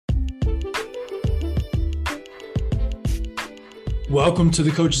Welcome to the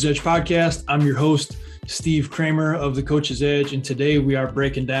Coach's Edge podcast. I'm your host, Steve Kramer of the Coach's Edge, and today we are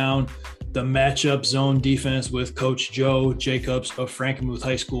breaking down the matchup zone defense with Coach Joe Jacobs of Frankenmuth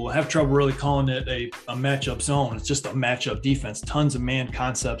High School. I have trouble really calling it a matchup zone. It's just a matchup defense. Tons of man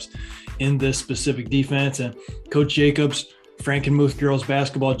concepts in this specific defense. And Coach Jacobs, Frankenmuth girls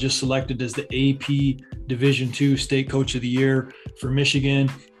basketball, just selected as the AP Division II State Coach of the Year for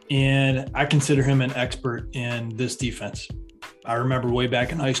Michigan. And I consider him an expert in this defense. I remember way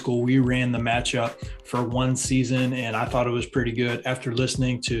back in high school, we ran the matchup for one season, and I thought it was pretty good. After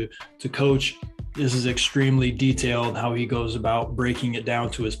listening to Coach, this is extremely detailed how he goes about breaking it down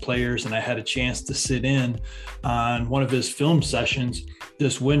to his players. And I had a chance to sit in on one of his film sessions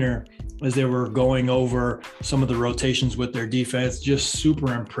this winter as they were going over some of the rotations with their defense. Just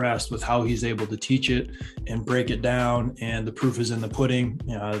super impressed with how he's able to teach it and break it down. And the proof is in the pudding.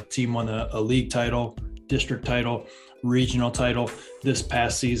 The team won a league title, district title, regional title this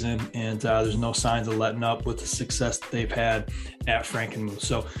past season, and there's no signs of letting up with the success that they've had at Frankenmuth.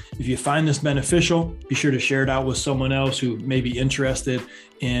 So if you find this beneficial, be sure to share it out with someone else who may be interested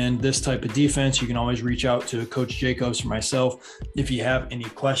in this type of defense. You can always reach out to Coach Jacobs or myself. If you have any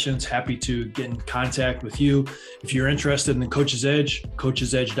questions, happy to get in contact with you. If you're interested in the Coach's Edge,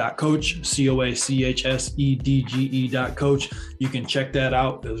 coachesedge.coach, COACHSEDGE.coach. You can check that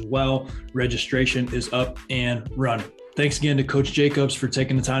out as well. Registration is up and running. Thanks again to Coach Jacobs for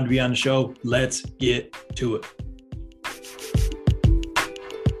taking the time to be on the show. Let's get to it.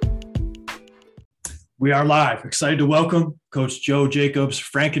 We are live. Excited to welcome Coach Joe Jacobs.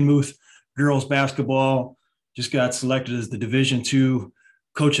 Frankenmuth girls basketball just got selected as the Division II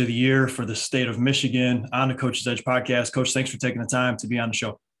Coach of the Year for the state of Michigan on the Coach's Edge podcast. Coach, thanks for taking the time to be on the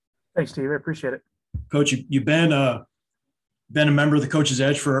show. Thanks, Steve. I appreciate it. Coach, you've been a member of the Coach's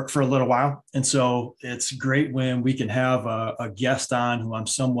Edge for a little while. And so it's great when we can have a guest on who I'm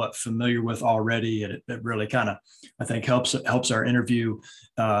somewhat familiar with already. And it really kind of, I think, helps our interview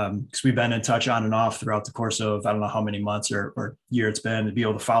because we've been in touch on and off throughout the course of, I don't know how many months or year it's been, to be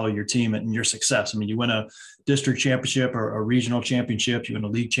able to follow your team and your success. I mean, you win a district championship or a regional championship, you win a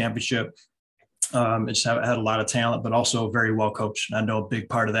league championship. It's had a lot of talent, but also very well coached. And I know a big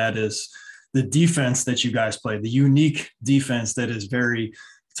part of that is the defense that you guys play, the unique defense that is very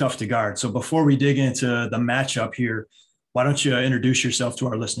tough to guard. So before we dig into the matchup here, why don't you introduce yourself to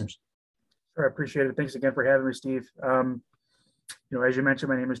our listeners? Sure, I appreciate it. Thanks again for having me, Steve. As you mentioned,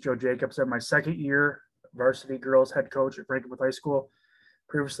 my name is Joe Jacobs. I'm my second year varsity girls head coach at Frankenmuth High School.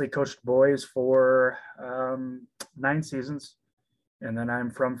 Previously coached boys for 9 seasons. And then I'm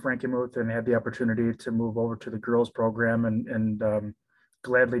from Frankenmuth and had the opportunity to move over to the girls program and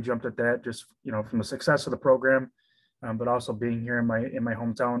gladly jumped at that, just from the success of the program, but also being here in my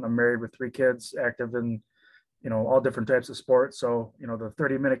hometown. I'm married with 3 kids, active in all different types of sports. So the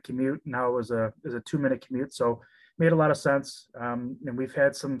 30-minute commute now is a 2-minute commute. So made a lot of sense, and we've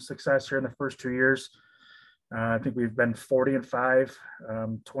had some success here in the first 2 years. I think we've been 40-5,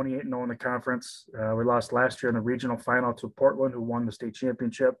 28-0 in the conference. We lost last year in the regional final to Portland, who won the state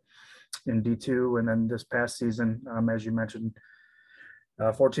championship in D2, and then this past season, as you mentioned,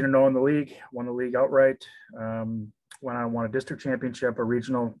 14-0 in the league, won the league outright, went on, won a district championship, a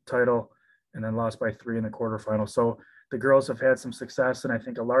regional title, and then lost by 3 in the quarterfinal. So the girls have had some success, and I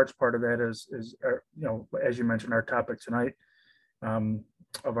think a large part of that is as you mentioned, our topic tonight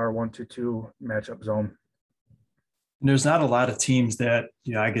of our 1-2-2 matchup zone. And there's not a lot of teams that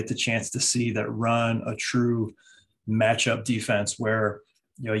I get the chance to see that run a true matchup defense where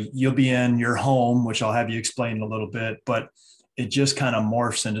you'll be in your home, which I'll have you explain in a little bit, but it just kind of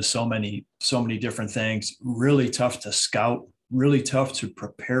morphs into so many different things. Really tough to scout, really tough to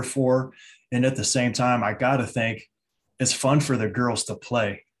prepare for. And at the same time, I got to think it's fun for the girls to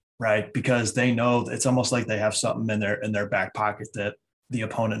play, right? Because they know it's almost like they have something in their back pocket that the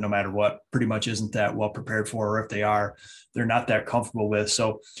opponent, no matter what, pretty much isn't that well prepared for, or if they are, they're not that comfortable with.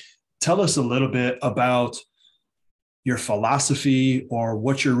 So tell us a little bit about your philosophy or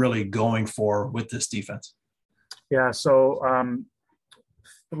what you're really going for with this defense. Yeah. So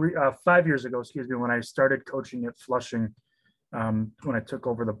 5 years ago, when I started coaching at Flushing, when I took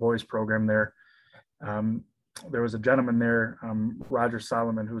over the boys program there was a gentleman there, Roger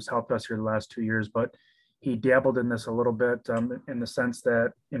Solomon, who's helped us here the last 2 years, but he dabbled in this a little bit in the sense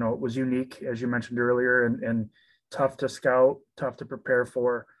that, it was unique, as you mentioned earlier, and tough to scout, tough to prepare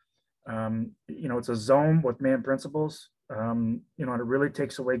for. It's a zone with man principles. And it really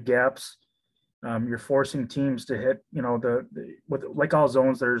takes away gaps. You're forcing teams to hit, with like all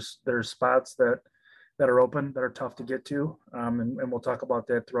zones, there's spots that are open, that are tough to get to. And we'll talk about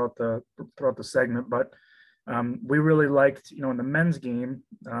that throughout the segment, but We really liked, in the men's game,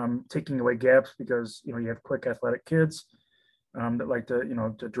 taking away gaps because, you have quick athletic kids that like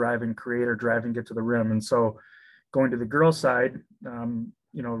to, to drive and create or drive and get to the rim. And so going to the girls' side,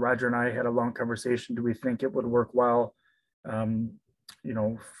 Roger and I had a long conversation. Do we think it would work well,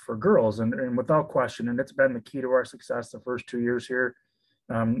 for girls? And without question, and it's been the key to our success the first 2 years here.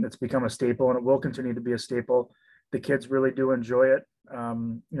 It's become a staple, and it will continue to be a staple. The kids really do enjoy it.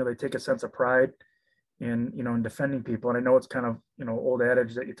 They take a sense of pride in defending people. And I know it's kind of, old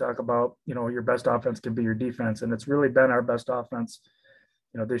adage that you talk about, your best offense can be your defense. And it's really been our best offense.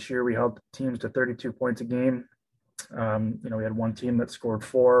 This year we held teams to 32 points a game. We had one team that scored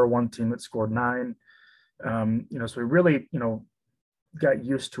 4, one team that scored 9. So we really, got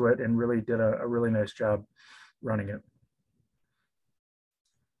used to it and really did a really nice job running it.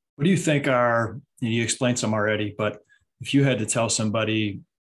 What do you think you explained some already, but if you had to tell somebody,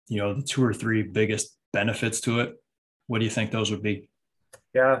 the 2 or 3 biggest benefits to it, what do you think those would be?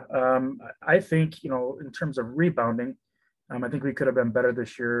 Yeah, I think, in terms of rebounding, I think we could have been better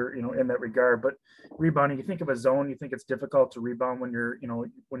this year, in that regard. But rebounding, you think of a zone, you think it's difficult to rebound when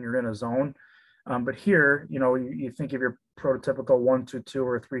you're in a zone. But here, you think of your prototypical 1-2-2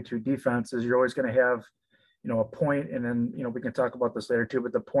 or 3-2 defenses, you're always going to have, a point, and then, we can talk about this later too,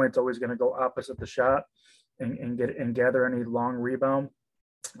 but the point's always going to go opposite the shot and gather any long rebound.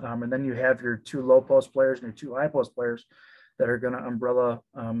 And then you have your 2 low post players and your 2 high post players that are going to umbrella,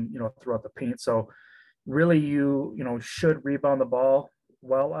 throughout the paint. So really you should rebound the ball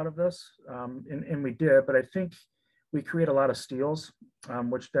well out of this. And we did, but I think we create a lot of steals,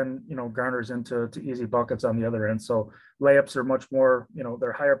 which then, garners into easy buckets on the other end. So layups are much more,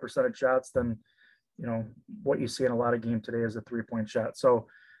 they're higher percentage shots than, what you see in a lot of game today is a 3-point shot. So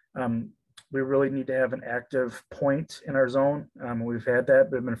we really need to have an active point in our zone. We've had that.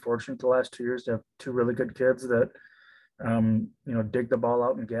 We've been fortunate the last 2 years to have 2 really good kids that, dig the ball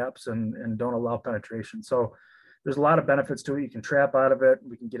out in gaps and don't allow penetration. So there's a lot of benefits to it. You can trap out of it.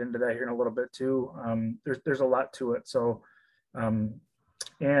 We can get into that here in a little bit too. There's a lot to it. So, and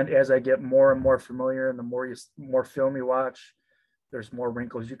as I get more and more familiar, and the more film you watch, there's more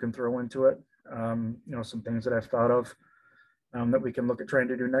wrinkles you can throw into it. Some things that I've thought of that we can look at trying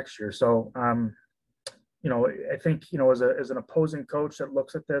to do next year. So, I think, as an opposing coach that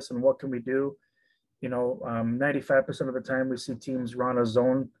looks at this and what can we do, 95% of the time we see teams run a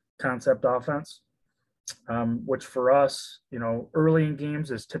zone concept offense, which for us, early in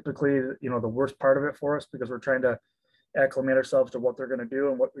games is typically, the worst part of it for us because we're trying to acclimate ourselves to what they're going to do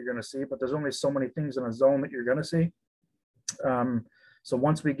and what we're going to see. But there's only so many things in a zone that you're going to see. So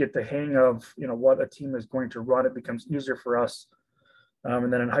once we get the hang of, what a team is going to run, it becomes easier for us.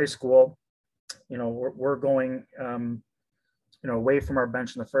 And then in high school, we're going, away from our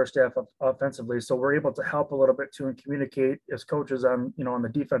bench in the first half offensively. So we're able to help a little bit too and communicate as coaches on, on the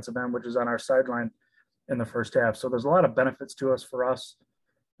defensive end, which is on our sideline in the first half. So there's a lot of benefits to us for us.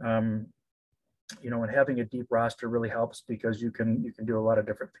 And having a deep roster really helps because you can do a lot of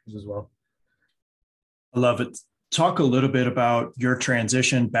different things as well. I love it. Talk a little bit about your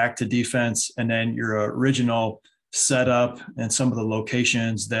transition back to defense and then your original setup and some of the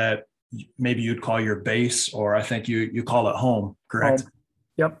locations that maybe you'd call your base, or I think you call it home, correct?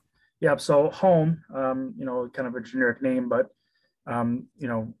 Home. Yep. So home, kind of a generic name, but,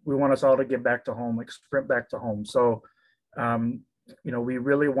 we want us all to get back to home, like sprint back to home. So, we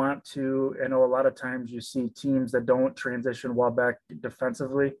really want to, I know a lot of times you see teams that don't transition well back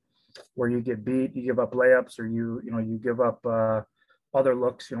defensively, where you get beat, you give up layups, or you give up other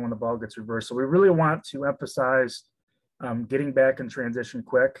looks, when the ball gets reversed. So we really want to emphasize getting back in transition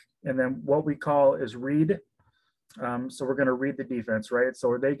quick. And then what we call is read. So we're going to read the defense, right? So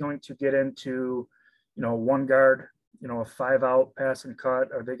are they going to get into, one guard, a 5-out pass and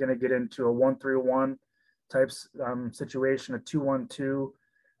cut? Are they going to get into a 1-3-1 types situation, a 2-1-2?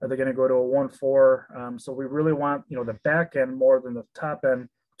 Are they going to go to a 1-4? So we really want, the back end more than the top end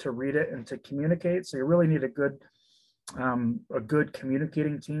to read it and to communicate. So you really need a good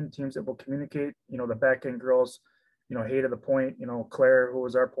communicating teams that will communicate. The back end girls, hey to the point, Claire, who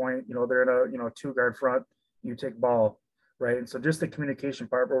was our point, they're in a 2-guard front, you take ball, right? And so just the communication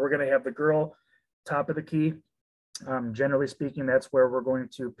part, but we're going to have the girl top of the key. Generally speaking, that's where we're going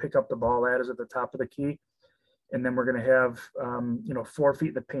to pick up the ball is at the top of the key. And then we're going to have, 4 feet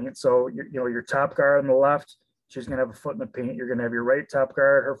in the paint. So, your top guard on the left, she's going to have a foot in the paint. You're going to have your right top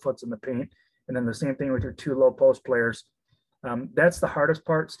guard, her foot's in the paint. And then the same thing with your 2 low post players. That's the hardest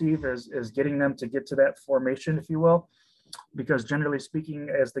part, Steve, is getting them to get to that formation, if you will, because generally speaking,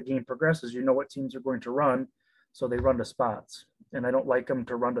 as the game progresses, what teams are going to run. So they run to spots, and I don't like them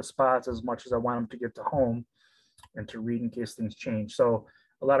to run to spots as much as I want them to get to home and to read in case things change. So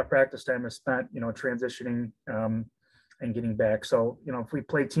a lot of practice time is spent, transitioning and getting back. So, if we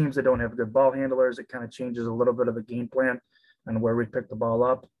play teams that don't have good ball handlers, it kind of changes a little bit of the game plan and where we pick the ball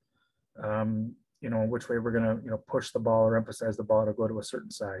up, which way we're going to, push the ball or emphasize the ball to go to a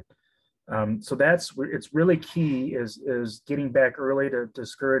certain side. So it's really key is getting back early to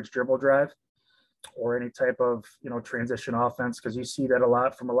discourage dribble drive or any type of, transition offense. Cause you see that a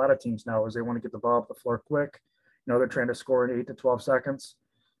lot from a lot of teams now is they want to get the ball up the floor quick. They're trying to score in 8 to 12 seconds.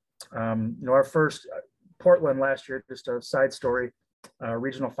 Our first Portland last year, just a side story,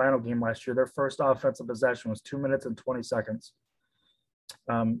 regional final game last year, their first offensive possession was 2 minutes and 20 seconds.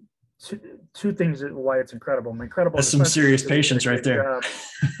 Two things why it's incredible. That's some serious patience right there.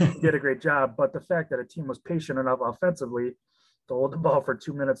 Did a great job, but the fact that a team was patient enough offensively to hold the ball for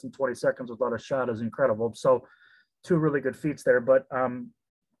 2 minutes and 20 seconds without a shot is incredible. So, two really good feats there. But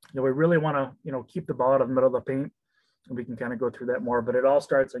we really want to keep the ball out of the middle of the paint, and we can kind of go through that more. But it all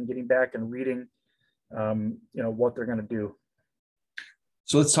starts on getting back and reading, what they're going to do.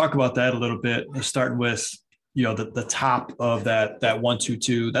 So let's talk about that a little bit. Starting with the top of that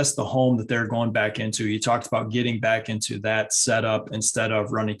 1-2-2, that's the home that they're going back into. You talked about getting back into that setup instead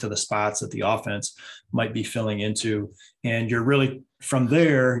of running to the spots that the offense might be filling into. And you're really, from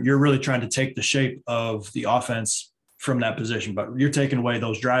there, you're really trying to take the shape of the offense from that position, but you're taking away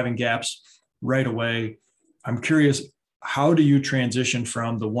those driving gaps right away. I'm curious, how do you transition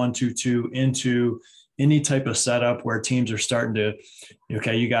from the 1-2-2 into any type of setup where teams are starting to,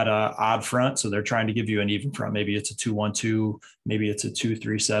 you got a odd front, so they're trying to give you an even front. Maybe it's a 2-1-2, maybe it's a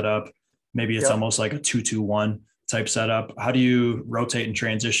 2-3 setup, maybe it's almost like a 2-2-1 type setup. How do you rotate and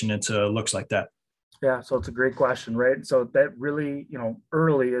transition into looks like that? Yeah, so it's a great question, right? So that really,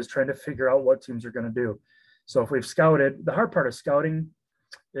 early is trying to figure out what teams are going to do. So if we've scouted, the hard part of scouting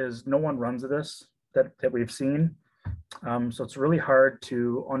is no one runs this that we've seen. So it's really hard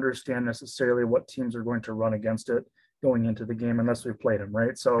to understand necessarily what teams are going to run against it going into the game unless we've played them,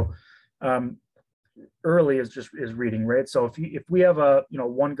 right? So early is reading, right? So if we have a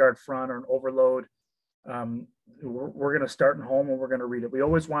one guard front or an overload, we're going to start in home and we're going to read it. We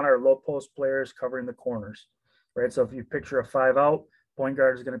always want our low post players covering the corners, right? So if you picture a 5 out, point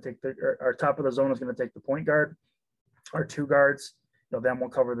guard is going to take our top of the zone is going to take the point guard. Our 2 guards, then we'll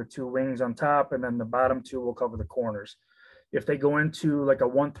cover the 2 wings on top, and then the bottom 2 will cover the corners. If they go into like a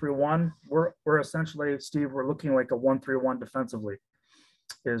 1-3-1, we're essentially, Steve, we're looking like a 1-3-1 defensively.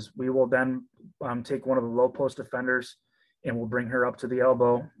 Is we will then take one of the low post defenders and we'll bring her up to the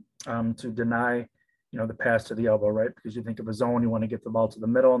elbow to deny, the pass to the elbow, right? Because you think of a zone, you want to get the ball to the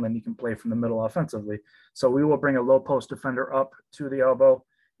middle, and then you can play from the middle offensively. So we will bring a low post defender up to the elbow,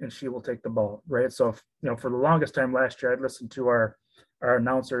 and she will take the ball, right? So, for the longest time last year, I'd listened to our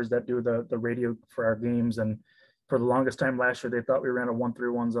announcers that do the radio for our games. And for the longest time last year, they thought we ran a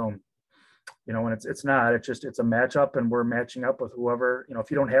 1-3-1 zone, and it's not, it's a matchup, and we're matching up with whoever,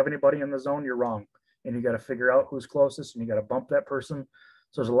 if you don't have anybody in the zone, you're wrong. And you got to figure out who's closest, and you got to bump that person.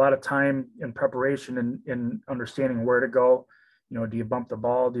 So there's a lot of time in preparation in understanding where to go. Do you bump the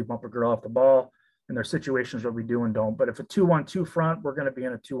ball? Do you bump a girl off the ball? And there's situations where we do and don't. But if a 2-1-2 front, we're going to be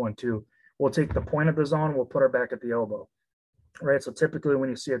in a 2-1-2. We'll take the point of the zone. We'll put her back at the elbow. Right. So typically when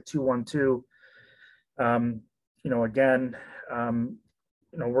you see a 2-1-2, we're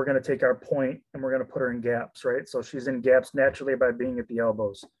going to take our point and we're going to put her in gaps. Right. So she's in gaps naturally by being at the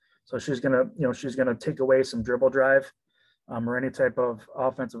elbows. So she's going to take away some dribble drive or any type of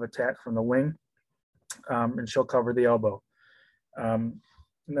offensive attack from the wing, and she'll cover the elbow. And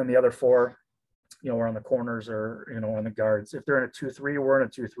then the other 4, are on the corners or, on the guards. If they're in a 2-3, we're in a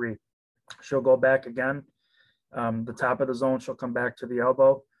 2-3. She'll go back again. The top of the zone, she'll come back to the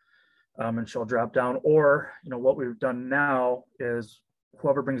elbow, and she'll drop down. Or, what we've done now is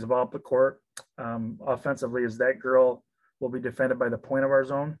whoever brings the ball up the court offensively is that girl will be defended by the point of our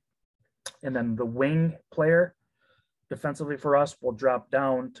zone. And then the wing player defensively for us will drop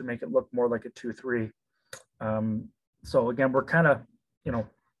down to make it look more like a 2-3. So again, we're kind of,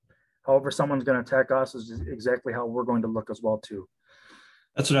 however someone's going to attack us is exactly how we're going to look as well too.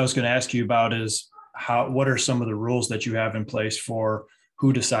 That's what I was going to ask you about is what are some of the rules that you have in place for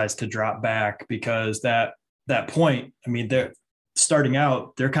who decides to drop back? Because that point, they're starting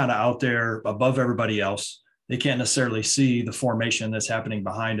out, they're kind of out there above everybody else. They can't necessarily see the formation that's happening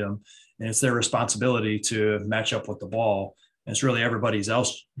behind them. And it's their responsibility to match up with the ball. And it's really everybody's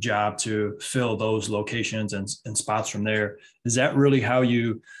else job to fill those locations and spots from there. Is that really how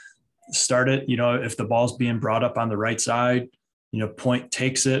you start it? If the ball's being brought up on the right side, point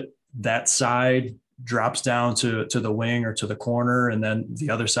takes it that side, drops down to the wing or to the corner, and then the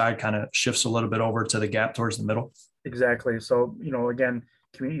other side kind of shifts a little bit over to the gap towards the middle? Exactly. So, again,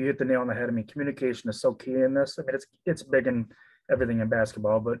 you hit the nail on the head. I mean, communication is so key in this. I mean, it's big in everything in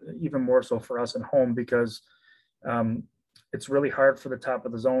basketball, but even more so for us at home, because it's really hard for the top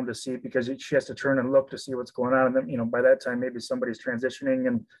of the zone to see, because she has to turn and look to see what's going on. And then, by that time, maybe somebody's transitioning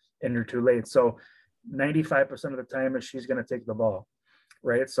and you're too late. So 95% of the time is she's going to take the ball,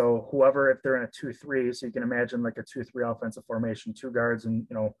 right? So whoever, if they're in a 2-3, so you can imagine like a 2-3 offensive formation, 2 guards and,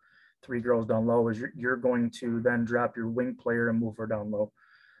 3 girls down low, is you're going to then drop your wing player and move her down low.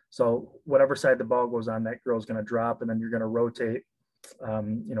 So whatever side the ball goes on, that girl's going to drop, and then you're going to rotate,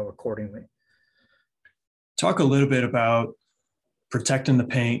 accordingly. Talk a little bit about protecting the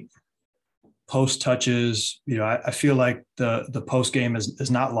paint, post touches. I feel like the post game is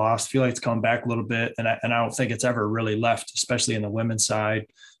not lost. I feel like it's come back a little bit, and I don't think it's ever really left, especially in the women's side.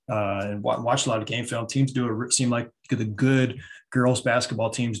 And watch a lot of game film. Teams seem like the good girls basketball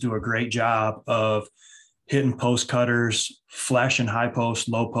teams do a great job of hitting post cutters, flashing high post,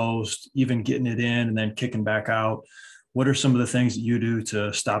 low post, even getting it in and then kicking back out. What are some of the things that you do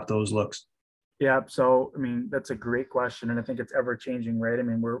to stop those looks? Yeah. So, that's a great question. And I think it's ever changing, right?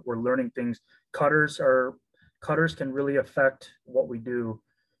 We're learning things. Cutters can really affect what we do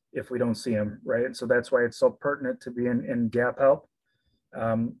if we don't see them, right? And so that's why it's so pertinent to be in gap help.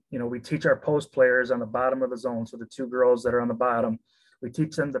 We teach our post players on the bottom of the zone. So the 2 girls that are on the bottom, we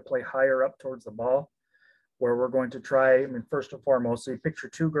teach them to play higher up towards the ball, where we're going to try, first and foremost, so you picture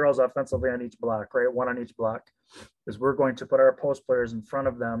 2 girls offensively on each block, right? 1 on each block, is we're going to put our post players in front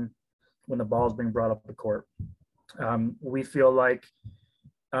of them when the ball is being brought up the court. We feel like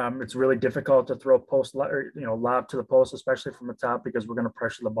it's really difficult to throw lob to the post, especially from the top, because we're going to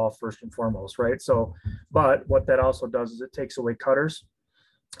pressure the ball first and foremost, right? So, but what that also does is it takes away cutters,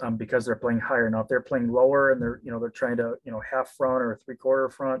 because they're playing higher. Now, if they're playing lower and they're trying to, half front or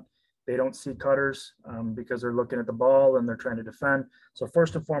 3/4 front, they don't see cutters because they're looking at the ball and they're trying to defend. So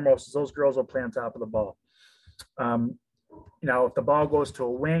first and foremost, those girls will play on top of the ball. If the ball goes to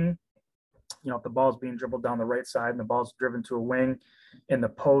a wing, if the ball is being dribbled down the right side and the ball's driven to a wing in the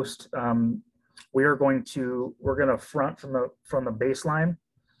post, we're going to front from the baseline,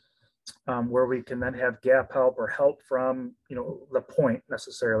 where we can then have gap help or help from, the point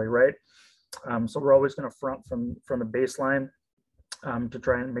necessarily, right? So we're always going to front from the baseline to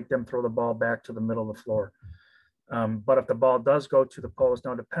try and make them throw the ball back to the middle of the floor. But if the ball does go to the post,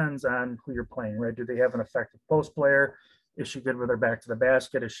 now it depends on who you're playing, right? Do they have an effective post player? Is she good with her back to the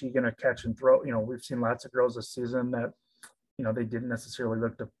basket? Is she going to catch and throw? We've seen lots of girls this season that, they didn't necessarily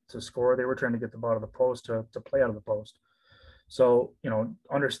look to score. They were trying to get the ball to the post to play out of the post. So,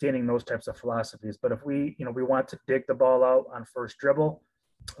 understanding those types of philosophies. But if we want to dig the ball out on first dribble,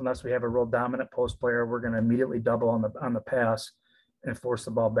 unless we have a real dominant post player, we're going to immediately double on the pass and force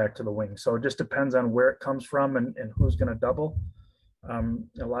the ball back to the wing. So it just depends on where it comes from and who's going to double.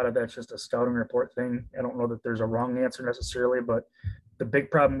 A lot of that's just a scouting report thing. I don't know that there's a wrong answer necessarily, but the big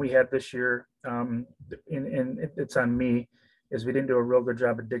problem we had this year, and it's on me, is we didn't do a real good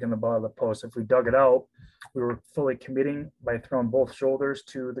job of digging the ball to the post. If we dug it out, we were fully committing by throwing both shoulders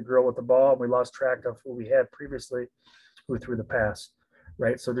to the girl with the ball. We lost track of who we had previously who threw the pass,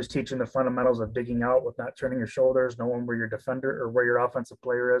 right? So just teaching the fundamentals of digging out with not turning your shoulders, knowing where your defender or where your offensive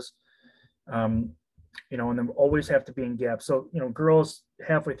player is, and then always have to be in gap. So, girls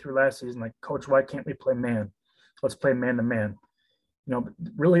halfway through last season, like, Coach, why can't we play man? Let's play man to man.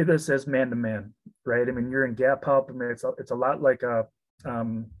 Really this is man to man, right? You're in gap help. It's a lot like a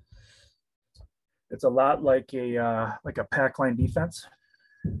pack line defense.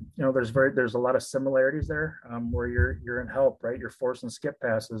 There's a lot of similarities there, where you're in help, right? You're forcing skip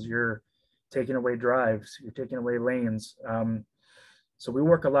passes, you're taking away drives, you're taking away lanes. So we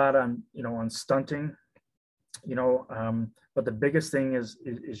work a lot on stunting, but the biggest thing is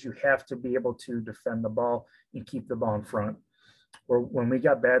you have to be able to defend the ball and keep the ball in front. Or when we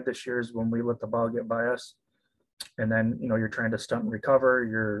got bad this year is when we let the ball get by us, and then you're trying to stunt and recover,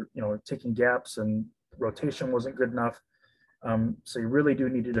 you're taking gaps, and rotation wasn't good enough. So you really do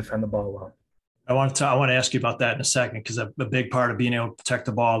need to defend the ball well. I want to ask you about that in a second, because a big part of being able to protect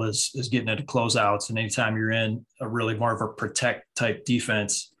the ball is getting it to closeouts. And anytime you're in a really more of a protect type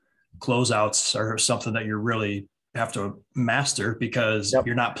defense, closeouts are something that you really have to master, because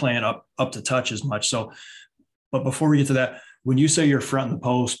You're not playing up to touch as much. So, but before we get to that, when you say you're fronting the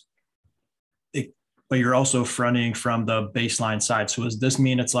post, but you're also fronting from the baseline side. So does this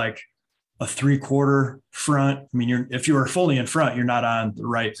mean it's like a 3/4 front. I mean, if you were fully in front, you're not on the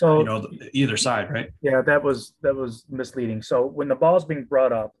right, So either side, right? yeah, that was misleading. So when the ball's being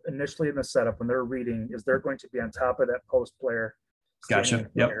brought up initially in the setup, when they're reading, is they're going to be on top of that post player standing in Gotcha. front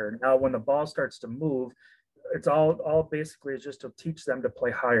of Yep. her. Now, when the ball starts to move, it's all basically is just to teach them to play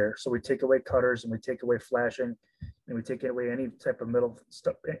higher. So we take away cutters and we take away flashing and we take away any type of middle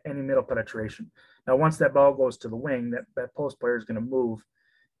stuff, any middle penetration. Now, once that ball goes to the wing, that post player is going to move.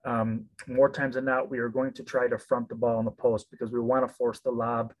 More times than not, we are going to try to front the ball in the post because we want to force the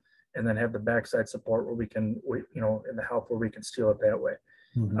lob and then have the backside support where we can, in the help where we can steal it that way.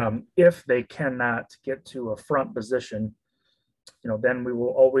 Mm-hmm. If they cannot get to a front position, then we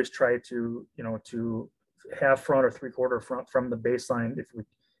will always try to half front or 3/4 front from the baseline.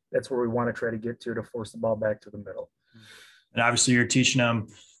 That's where we want to try to get to force the ball back to the middle. And obviously you're teaching them,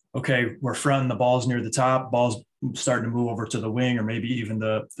 okay, we're fronting, the ball's near the top, ball's starting to move over to the wing or maybe even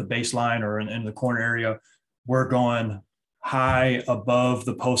the baseline or in the corner area. We're going high above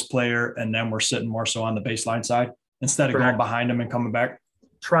the post player, and then we're sitting more so on the baseline side instead of going behind them and coming back.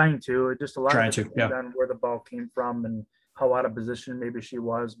 Trying to, just a lot of on where the ball came from and how out of position maybe she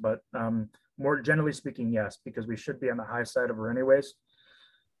was, but more generally speaking, yes, because we should be on the high side of her anyways.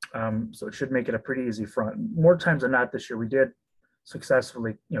 So it should make it a pretty easy front. More times than not this year, we did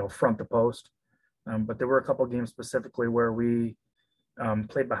successfully, front the post. But there were a couple of games specifically where we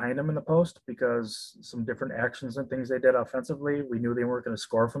played behind them in the post because some different actions and things they did offensively. We knew they weren't going to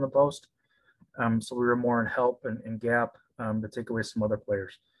score from the post. So we were more in help and gap to take away some other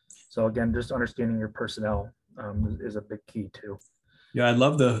players. So again, just understanding your personnel is a big key too. Yeah, I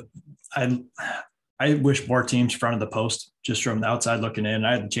love I wish more teams fronted the post just from the outside looking in.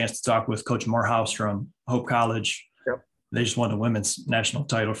 I had the chance to talk with Coach Morehouse from Hope College. Yep. They just won the women's national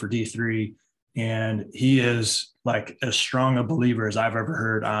title for D3. And he is like as strong a believer as I've ever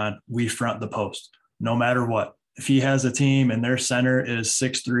heard on we front the post, no matter what. If he has a team and their center is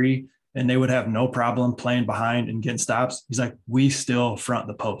 6'3" and they would have no problem playing behind and getting stops, he's like, we still front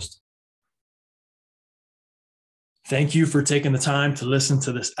the post. Thank you for taking the time to listen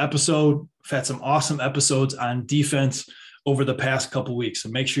to this episode. We've had some awesome episodes on defense over the past couple of weeks. So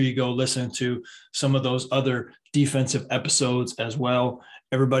make sure you go listen to some of those other defensive episodes as well.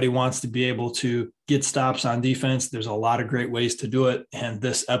 Everybody wants to be able to get stops on defense. There's a lot of great ways to do it. And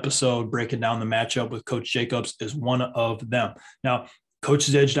this episode, breaking down the matchup with Coach Jacobs, is one of them. Now,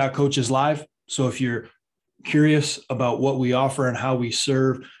 coachesedge.coach is live. So if you're curious about what we offer and how we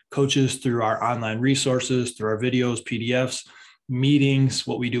serve coaches through our online resources, through our videos, PDFs, meetings,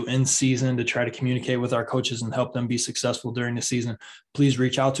 what we do in season to try to communicate with our coaches and help them be successful during the season, please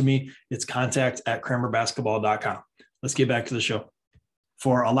reach out to me. It's contact@kramerbasketball.com. Let's get back to the show.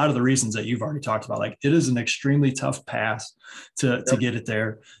 For a lot of the reasons that you've already talked about, like it is an extremely tough pass to get it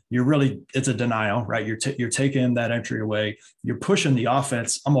there. It's a denial, right? You're taking that entry away. You're pushing the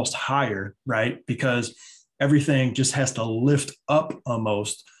offense almost higher, right? Because everything just has to lift up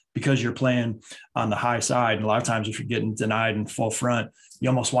almost because you're playing on the high side. And a lot of times if you're getting denied in full front, you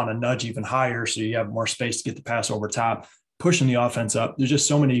almost want to nudge even higher so you have more space to get the pass over top, pushing the offense up. There's just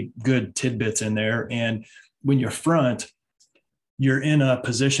so many good tidbits in there. And when you're front, you're in a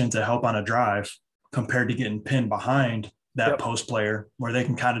position to help on a drive compared to getting pinned behind that post player where they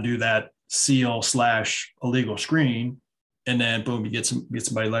can kind of do that seal/illegal screen. And then boom, you get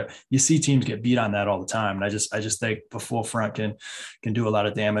somebody like you see teams get beat on that all the time. And I just think the full front can do a lot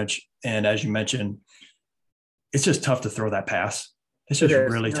of damage. And as you mentioned, it's just tough to throw that pass. It's just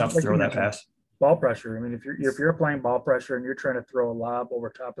really tough to throw that pass. Ball pressure. I mean, if you're applying ball pressure and you're trying to throw a lob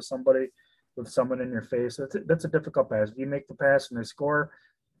over top of somebody with someone in your face, that's a difficult pass. If you make the pass and they score,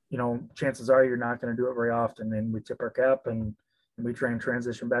 chances are you're not going to do it very often. And we tip our cap and we try and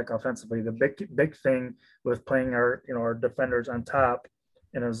transition back offensively. The big thing with playing our defenders on top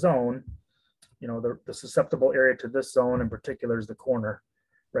in a zone, the susceptible area to this zone in particular is the corner,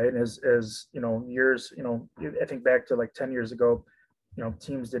 right? And as years, I think back to like 10 years ago,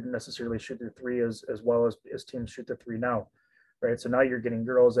 teams didn't necessarily shoot the three as well as teams shoot the three now, right? So now you're getting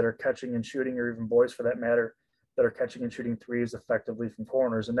girls that are catching and shooting, or even boys for that matter, that are catching and shooting threes effectively from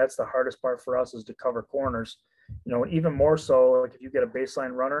corners. And that's the hardest part for us, is to cover corners. Even more so, like if you get a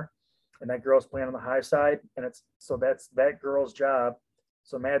baseline runner and that girl's playing on the high side, and that's that girl's job.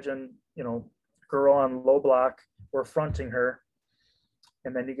 So imagine, girl on low block, we're fronting her,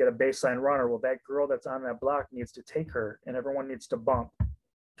 and then you get a baseline runner. Well, that girl that's on that block needs to take her, and everyone needs to bump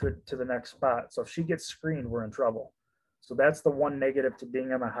to the next spot. So if she gets screened, we're in trouble. So that's the one negative to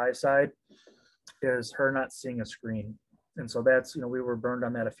being on the high side, is her not seeing a screen. And so that's, we were burned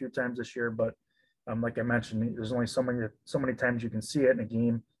on that a few times this year, but like I mentioned, there's only so many times you can see it in a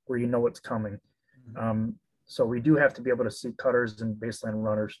game where you know it's coming. So we do have to be able to see cutters and baseline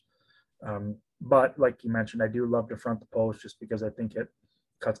runners. But like you mentioned, I do love to front the post just because I think it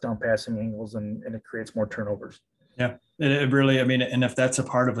cuts down passing angles and it creates more turnovers. Yeah, it really, I mean, and if that's a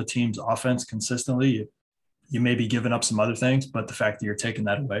part of a team's offense consistently, you may be giving up some other things, but the fact that you're taking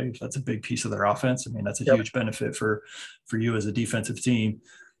that away, if that's a big piece of their offense, I mean, that's a huge benefit for you as a defensive team.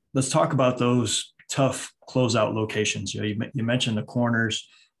 Let's talk about those tough closeout locations. You mentioned the corners,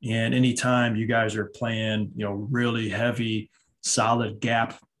 and anytime you guys are playing, really heavy, solid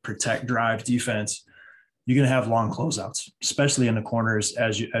gap, protect, drive defense, you're going to have long closeouts, especially in the corners,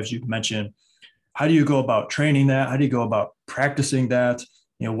 as you mentioned. How do you go about training that? How do you go about practicing that?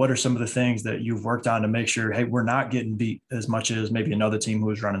 What are some of the things that you've worked on to make sure, hey, we're not getting beat as much as maybe another team who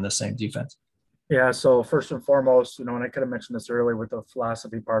is running the same defense? Yeah. So first and foremost, and I could have mentioned this earlier with the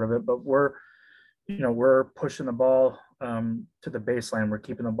philosophy part of it, but we're pushing the ball to the baseline. We're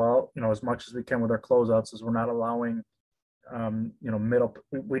keeping the ball, as much as we can with our closeouts, as we're not allowing, middle.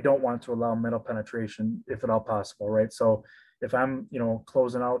 We don't want to allow middle penetration if at all possible, right? So if I'm,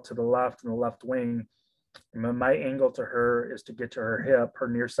 closing out to the left and the left wing, my angle to her is to get to her hip, her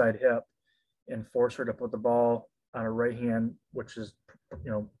near side hip, and force her to put the ball on her right hand, which is,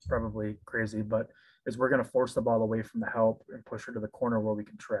 probably crazy, but we're going to force the ball away from the help and push her to the corner where we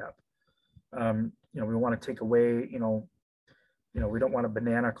can trap. We want to take away, we don't want a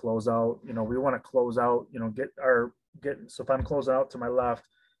banana close out. We want to close out, so if I'm closing out to my left,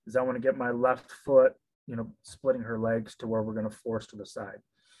 I want to get my left foot, splitting her legs to where we're going to force to the side.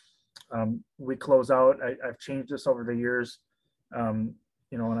 We close out. I've changed this over the years, and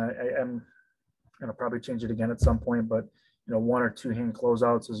I am going to probably change it again at some point, but, 1 or 2 hand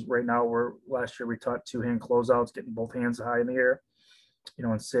closeouts is right now last year we taught 2 hand closeouts, getting both hands high in the air,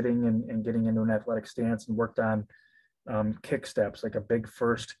 and sitting and getting into an athletic stance, and worked on kick steps, like a big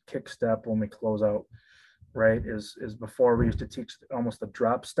first kick step when we close out, right? Is before we used to teach almost a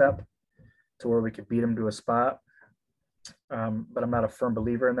drop step to where we could beat them to a spot. But I'm not a firm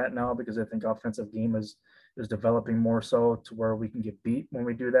believer in that now, because I think offensive game is developing more so to where we can get beat when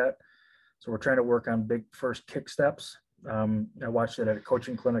we do that. So we're trying to work on big first kick steps. I watched it at a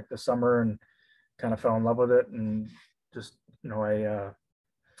coaching clinic this summer and kind of fell in love with it. And just,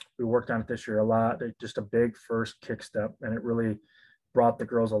 we worked on it this year a lot. Just a big first kick step, and it really brought the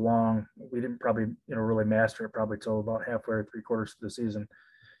girls along. We didn't probably, really master it probably till about halfway or 3/4 of the season.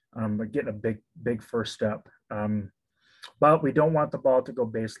 But getting a big first step. But we don't want the ball to go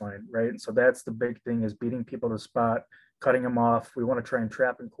baseline, right? And so that's the big thing, is beating people to the spot, cutting them off. We want to try and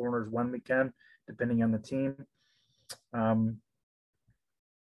trap in corners when we can, depending on the team.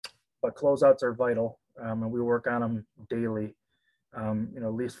 But closeouts are vital, and we work on them daily.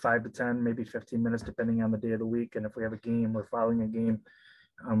 At least 5 to 10, maybe 15 minutes, depending on the day of the week. And if we have a game, we're following a game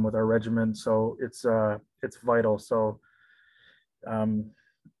with our regimen. So it's vital. So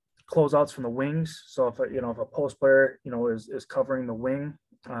closeouts from the wings. So if a post player, is covering the wing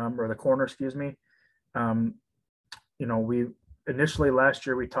or the corner, we initially last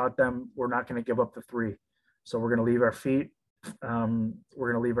year we taught them we're not going to give up the 3. So we're going to leave our feet. We're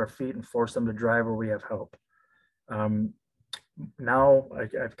going to leave our feet and force them to drive where we have help. Now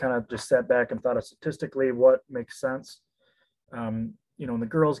I've kind of just sat back and thought of statistically what makes sense. In the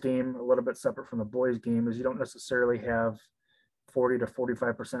girls' game, a little bit separate from the boys' game, is you don't necessarily have 40 to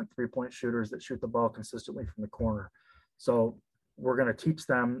 45% 3-point shooters that shoot the ball consistently from the corner. So we're going to teach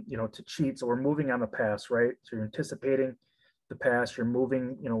them, to cheat. So we're moving on the pass, right? So you're anticipating the pass, you're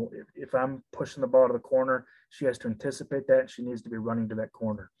moving, if I'm pushing the ball to the corner, she has to anticipate that. She needs to be running to that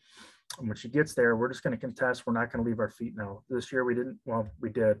corner. And when she gets there, we're just going to contest. We're not going to leave our feet now. This year we didn't, well, we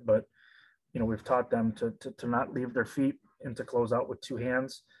did, but, we've taught them to not leave their feet and to close out with 2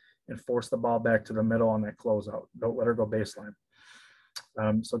 hands and force the ball back to the middle on that closeout. Don't let her go baseline.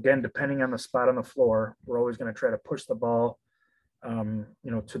 So again, depending on the spot on the floor, we're always going to try to push the ball,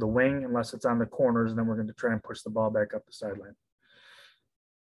 to the wing, unless it's on the corners, and then we're going to try and push the ball back up the sideline.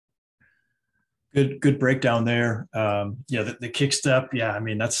 Good breakdown there. The kick step. Yeah. I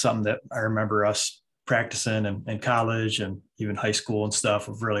mean, that's something that I remember us practicing in college and even high school and stuff,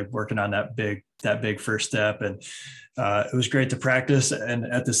 of really working on that big first step. And it was great to practice. And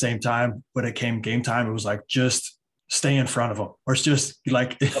at the same time, when it came game time, it was like, just stay in front of them, or it's just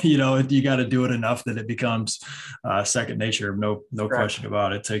like, you got to do it enough that it becomes second nature. No question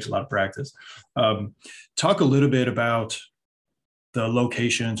about it. It takes a lot of practice. Talk a little bit about the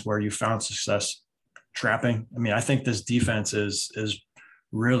locations where you found success trapping. I mean, I think this defense is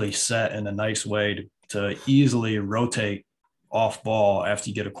really set in a nice way to easily rotate off ball after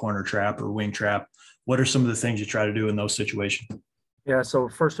you get a corner trap or wing trap. What are some of the things you try to do in those situations? Yeah. So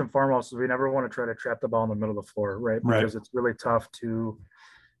first and foremost, we never want to try to trap the ball in the middle of the floor, right? Right. Because it's really tough to,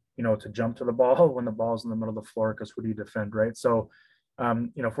 to jump to the ball when the ball's in the middle of the floor, because who do you defend, right? So,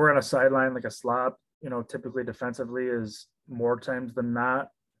 if we're on a sideline like a slob, typically defensively is more times than not,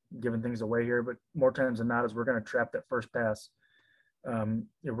 giving things away here, but more times than not is we're going to trap that first pass. We're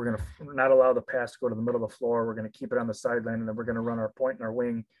going to not allow the pass to go to the middle of the floor. We're going to keep it on the sideline, and then we're going to run our point and our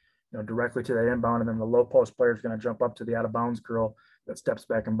wing, directly to that inbound, and then the low post player is going to jump up to the out of bounds girl that steps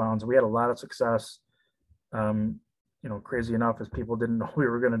back in bounds. We had a lot of success. Crazy enough, as people didn't know we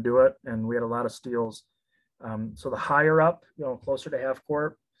were going to do it, and we had a lot of steals. So the higher up, closer to half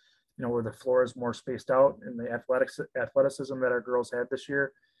court, where the floor is more spaced out, and the athleticism that our girls had this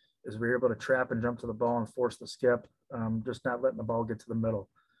year is we were able to trap and jump to the ball and force the skip, just not letting the ball get to the middle.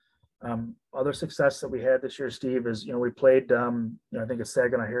 Other success that we had this year, Steve, is, we played, I think at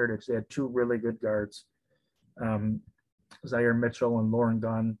Saginaw Heritage, they had two really good guards, Zaire Mitchell and Lauren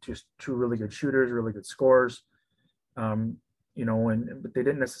Gunn, two really good shooters, really good scorers. But they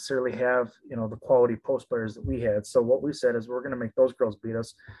didn't necessarily have, the quality post players that we had. So what we said is we're going to make those girls beat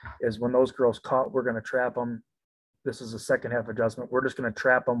us. Is when those girls caught, we're going to trap them. This is a second half adjustment. We're just going to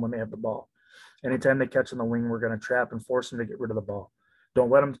trap them when they have the ball. Anytime they catch in the wing, we're going to trap and force them to get rid of the ball. Don't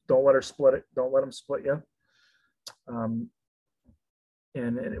let her split it. Don't let them split you. And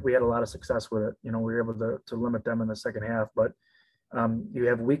we had a lot of success with it. We were able to limit them in the second half, but you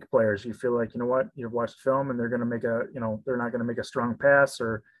have weak players. You feel like, you've watched film and they're going to make they're not going to make a strong pass,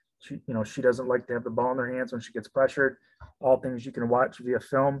 or she doesn't like to have the ball in their hands when she gets pressured. All things you can watch via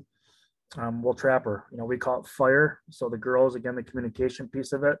film. We'll trap her. We call it fire. So the girls, again, the communication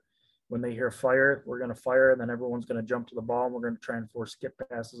piece of it, when they hear fire, we're going to fire, and then everyone's going to jump to the ball, and we're going to try and force skip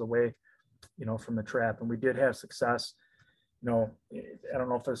passes away, from the trap. And we did have success. I don't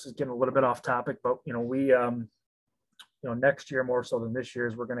know if this is getting a little bit off topic, but, we, next year more so than this year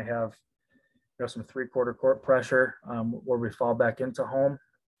is we're going to have, some 3/4 court pressure, where we fall back into home,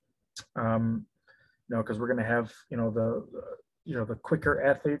 because we're going to have, the quicker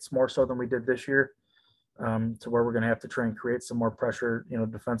athletes more so than we did this year, to where we're going to have to try and create some more pressure,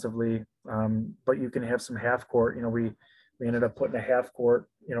 defensively. But you can have some half court. We ended up putting a half court,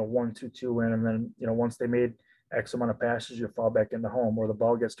 1-2-2 in, and then, once they made X amount of passes, you fall back into home. Where the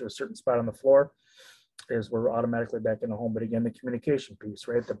ball gets to a certain spot on the floor is we're automatically back into home. But again, the communication piece,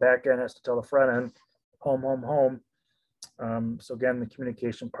 right? The back end has to tell the front end, home, home, home. So again, the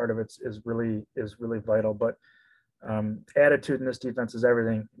communication part of it is really vital. But attitude in this defense is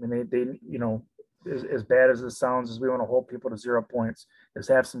everything. I mean, they as bad as this sounds, is we want to hold people to 0 points, is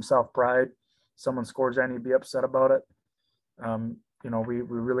have some self-pride. Someone scores on you, be upset about it. We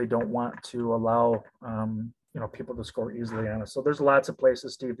really don't want to allow, people to score easily on us. So there's lots of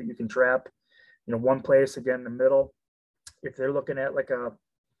places, Steve, that you can trap. One place, again, in the middle, if they're looking at like a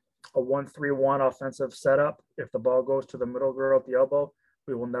 1-3-1 offensive setup, if the ball goes to the middle girl at the elbow,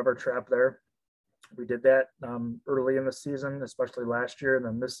 we will never trap there. We did that early in the season, especially last year. And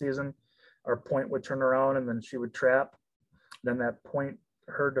then this season, our point would turn around and then she would trap. Then that point,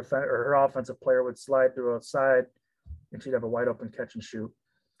 her offensive player would slide to a side and she'd have a wide open catch and shoot.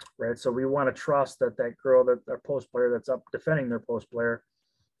 Right. So we want to trust that girl, that our post player that's up defending their post player,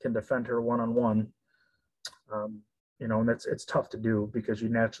 can defend her one-on-one. And it's tough to do, because you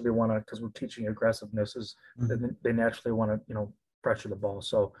naturally want to, because we're teaching aggressiveness, is they naturally want to, pressure the ball.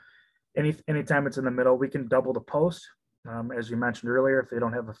 So anytime it's in the middle, we can double the post. As you mentioned earlier, if they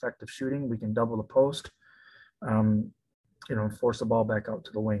don't have effective shooting, we can double the post, and force the ball back out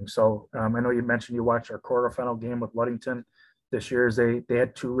to the wing. So I know you mentioned you watched our quarterfinal game with Ludington this year. Is they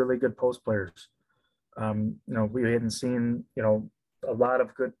had two really good post players. We hadn't seen, a lot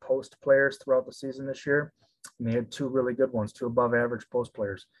of good post players throughout the season this year. And they had two really good ones, two above average post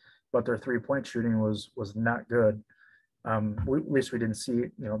players, but their 3-point shooting was not good. At least we didn't see,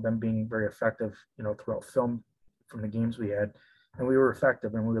 them being very effective, throughout film from the games we had. And we were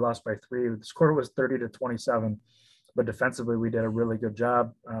effective, and we lost by 3. The score was 30-27, but defensively we did a really good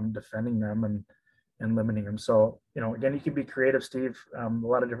job defending them and limiting them. So, again, you can be creative, Steve. A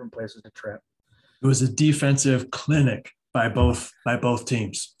lot of different places to trap. It was a defensive clinic by both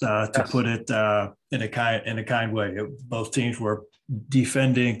teams, to put it in a kind way. Both teams were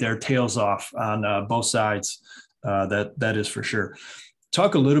defending their tails off on both sides. That is for sure.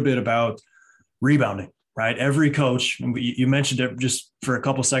 Talk a little bit about rebounding, right? Every coach, and you mentioned it just for a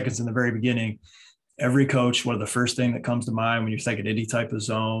couple seconds in the very beginning. Every coach, one of the first thing that comes to mind when you're thinking any type of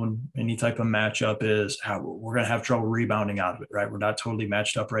zone, any type of matchup, is how we're going to have trouble rebounding out of it, right? We're not totally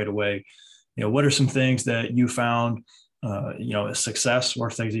matched up right away. What are some things that you found, a success, or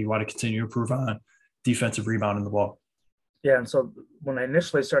things that you want to continue to improve on defensive rebounding the ball? Yeah. And so when I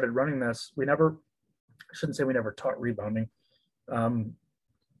initially started running this, I shouldn't say we never taught rebounding. Um,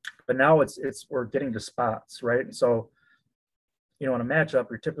 but now we're getting to spots, right? And so, in a matchup,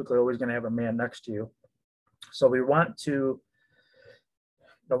 you're typically always going to have a man next to you. So we want to,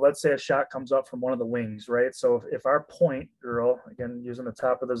 let's say a shot comes up from one of the wings, right? So if our point girl, again, using the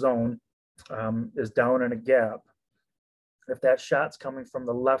top of the zone, is down in a gap, if that shot's coming from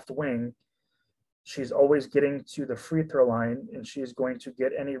the left wing, she's always getting to the free throw line and she's going to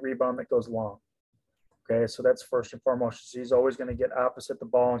get any rebound that goes long. Okay, so that's first and foremost. She's always going to get opposite the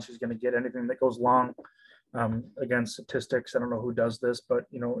ball and she's going to get anything that goes long. Again, statistics, I don't know who does this, but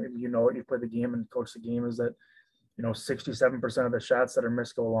you play the game and coach the game, is that 67% of the shots that are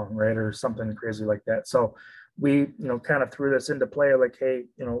missed go long, right? Or something crazy like that. So we, kind of threw this into play, like, hey,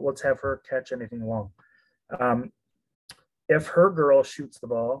 let's have her catch anything long. If her girl shoots the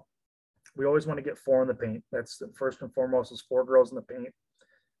ball, we always want to get 4 in the paint. That's the first and foremost, is 4 girls in the paint.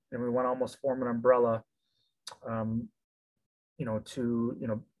 And we want to almost form an umbrella,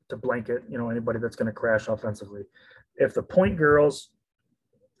 to blanket, anybody that's going to crash offensively. If the point girls,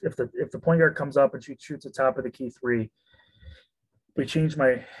 if the point guard comes up and she shoots the top of the key 3, we changed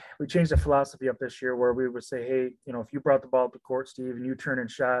the philosophy up this year, where we would say, hey, if you brought the ball up the court, Steve, and you turn and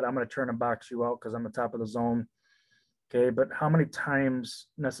shot, I'm going to turn and box you out because I'm the top of the zone. Okay, but how many times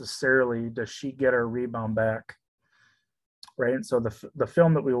necessarily does she get her rebound back? Right. And so the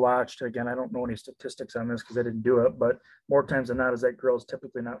film that we watched, again, I don't know any statistics on this because I didn't do it, but more times than not is that girl's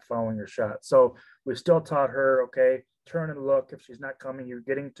typically not following her shot. So we still taught her, okay, turn and look. If she's not coming, you're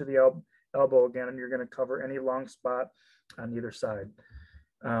getting to the elbow again, and you're going to cover any long spot on either side.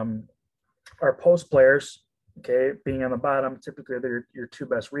 Our post players, okay, being on the bottom, typically they're your 2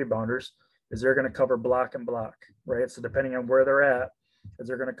 best rebounders, is they're going to cover block and block, right? So depending on where they're at, is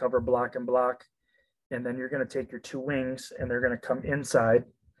they're going to cover block and block. And then you're going to take your 2 wings and they're going to come inside,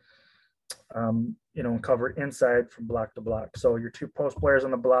 and cover inside from block to block. So your 2 post players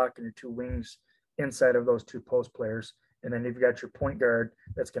on the block and your 2 wings inside of those 2 post players. And then you've got your point guard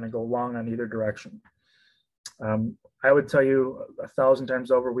that's going to go long on either direction. I would tell you 1,000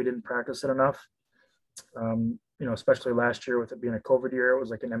 times over, we didn't practice it enough. Especially last year with it being a COVID year, it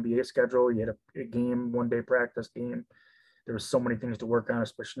was like an NBA schedule. You had a game, 1-day practice game. There was so many things to work on,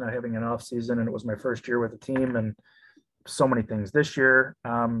 especially not having an off season. And it was my first year with the team, and so many things this year.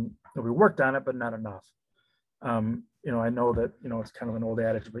 We worked on it, but not enough. I know that, it's kind of an old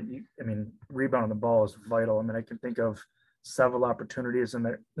adage, but rebounding the ball is vital. I can think of several opportunities in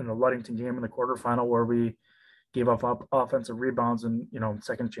the Ludington game in the quarterfinal where we gave up offensive rebounds and,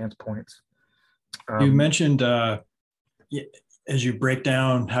 second chance points. You mentioned, as you break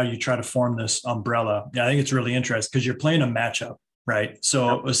down how you try to form this umbrella, I think it's really interesting because you're playing a matchup, right?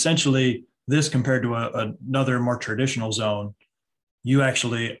 So essentially this, compared to another more traditional zone, you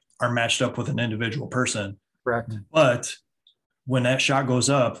actually are matched up with an individual person. Correct. But when that shot goes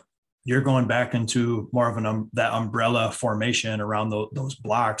up, you're going back into more of that umbrella formation around those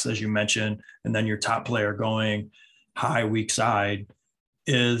blocks, as you mentioned, and then your top player going high, weak side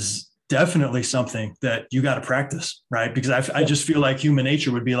is definitely something that you got to practice, right? Because I just feel like human nature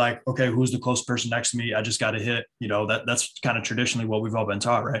would be like, okay, who's the close person next to me? I just got to hit, that's kind of traditionally what we've all been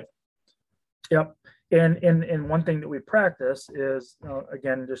taught, right? Yep. And one thing that we practice is,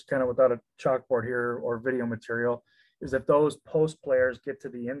 again, just kind of without a chalkboard here or video material, is if those post players get to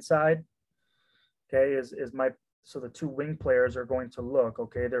the inside, okay, so the 2 wing players are going to look,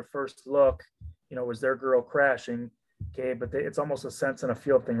 okay, their first look, is their girl crashing. Okay, but it's almost a sense and a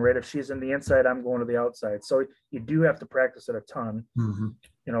feel thing, right? If she's in the inside, I'm going to the outside. So you do have to practice it a ton,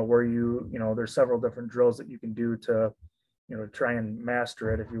 where there's several different drills that you can do to, try and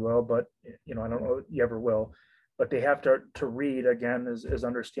master it, if you will. But, I don't know you ever will. But they have to read, again, is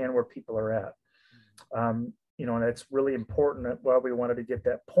understand where people are at. And it's really important that while we wanted to get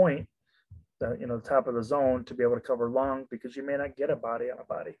that point, the top of the zone, to be able to cover long, because you may not get a body on a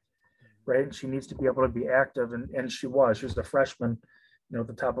body. Right. And she needs to be able to be active. And she was a freshman, at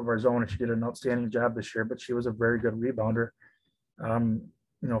the top of our zone, and she did an outstanding job this year, but she was a very good rebounder, from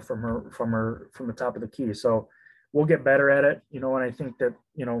the top of the key. So we'll get better at it, and I think that,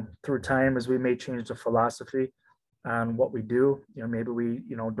 through time, as we may change the philosophy on what we do, maybe we,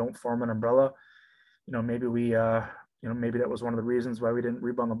 don't form an umbrella, maybe we, maybe that was one of the reasons why we didn't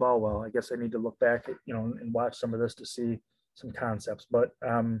rebound the ball well. I guess I need to look back at, and watch some of this to see some concepts, but,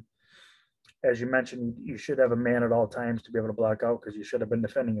 as you mentioned, you should have a man at all times to be able to block out, because you should have been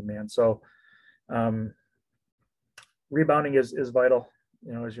defending a man. So rebounding is vital,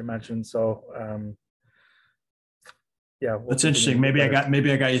 as you mentioned. So yeah, That's interesting. Maybe I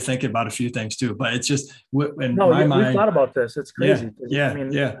got you thinking about a few things too, but it's just in no, my mind. We've thought about this. It's Yeah, crazy. yeah, I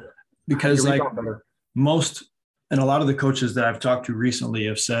mean, yeah. Because like better? most, and a lot of the coaches that I've talked to recently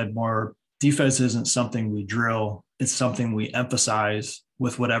have said more defense isn't something we drill. It's something we emphasize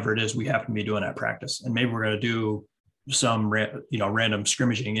with whatever it is we happen to be doing at practice. And maybe we're going to do some, random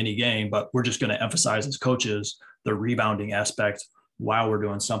scrimmaging any game, but we're just going to emphasize as coaches the rebounding aspect while we're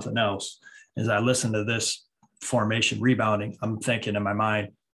doing something else. As I listen to this formation rebounding, I'm thinking in my mind,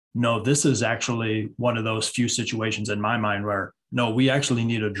 no, this is actually one of those few situations in my mind where no, we actually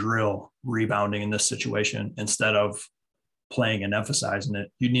need to drill rebounding in this situation instead of playing and emphasizing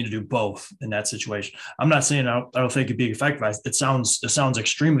it. You need to do both in that situation. I'm not saying I don't think it'd be effective. It sounds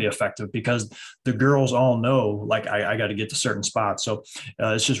extremely effective because the girls all know, like, I got to get to certain spots. So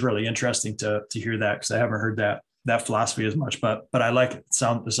it's just really interesting to hear that, because I haven't heard that philosophy as much, but I like it.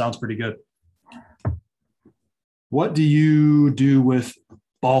 It sounds pretty good. What do you do with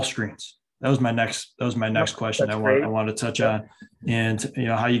ball screens? That was my next question I want to touch on, and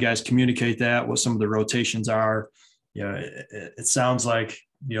how you guys communicate that, what some of the rotations are. It sounds like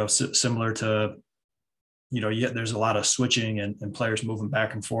similar to there's a lot of switching and players moving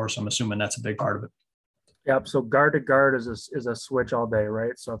back and forth. So I'm assuming that's a big part of it. Yep. So guard to guard is a switch all day,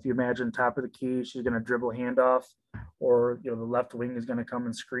 right? So if you imagine top of the key, she's going to dribble handoff, or the left wing is going to come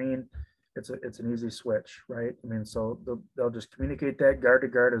and screen. It's an easy switch, right? I mean, so they'll just communicate that. Guard to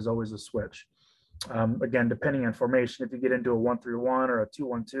guard is always a switch. Again, depending on formation, if you get into a 1-3-1 or a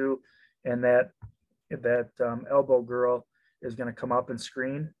 2-1-2, and that elbow girl is going to come up and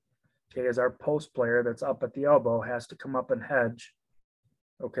screen, okay, as our post player that's up at the elbow has to come up and hedge,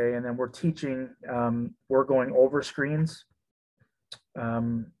 okay, and then we're teaching, we're going over screens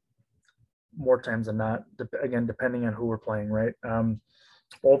more times than not, again, depending on who we're playing, right?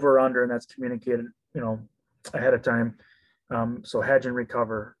 Over or under, and that's communicated, ahead of time. So hedge and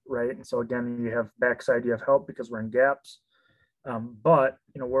recover, right? And so again, you have backside, you have help because we're in gaps. But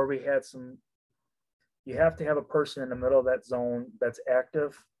where we had you have to have a person in the middle of that zone that's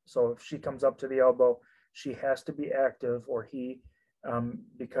active. So if she comes up to the elbow, she has to be active, or he,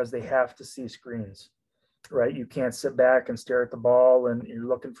 because they have to see screens, right? You can't sit back and stare at the ball and you're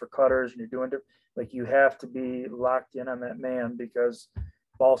looking for cutters and you're doing it. Like, you have to be locked in on that man, because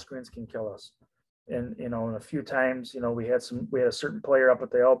ball screens can kill us. And a few times, we had a certain player up at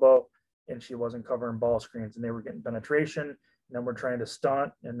the elbow and she wasn't covering ball screens, and they were getting penetration, and then we're trying to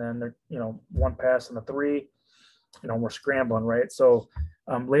stunt, and then they're one pass and a three, we're scrambling, right? So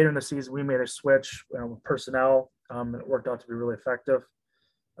later in the season we made a switch with personnel, and it worked out to be really effective.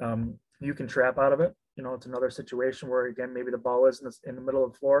 You can trap out of it. It's another situation where, again, maybe the ball is in the middle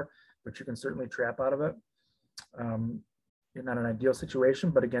of the floor, but you can certainly trap out of it. Not an ideal situation,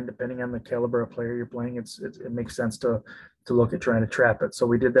 but again, depending on the caliber of player you're playing, it makes sense to look at trying to trap it. So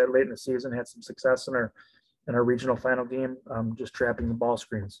we did that late in the season, had some success in our regional final game, just trapping the ball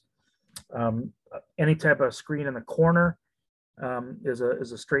screens. Any type of screen in the corner is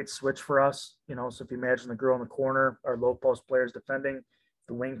a straight switch for us. So if you imagine the girl in the corner, our low post player is defending,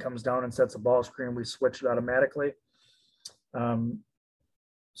 the wing comes down and sets a ball screen, we switch it automatically.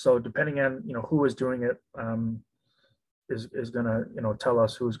 So depending on who is doing it, is going to tell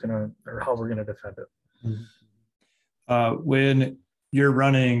us who's going to, or how we're going to defend it. When you're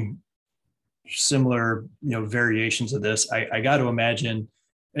running similar variations of this, I got to imagine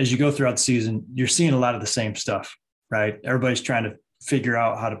as you go throughout the season, you're seeing a lot of the same stuff, right? Everybody's trying to figure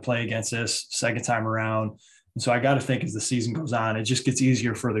out how to play against this second time around. And so I got to think as the season goes on, it just gets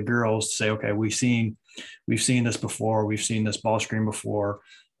easier for the girls to say, okay, we've seen this before. We've seen this ball screen before.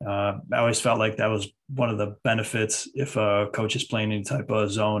 I always felt like that was one of the benefits if a coach is playing any type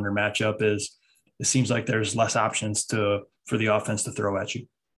of zone or matchup, is it seems like there's less options for the offense to throw at you.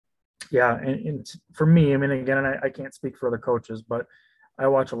 Yeah. And for me, I mean, again, and I can't speak for other coaches, but I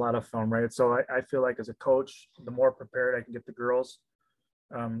watch a lot of film, right? So I feel like as a coach, the more prepared I can get the girls,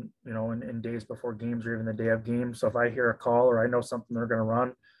 in days before games or even the day of games. So if I hear a call or I know something they're going to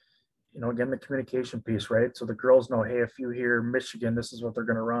run, again, the communication piece, right? So the girls know, hey, if you hear Michigan, this is what they're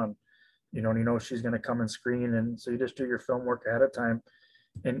going to run, and she's going to come and screen. And so you just do your film work ahead of time.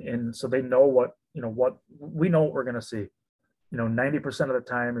 And so they know what we know what we're going to see. 90% of the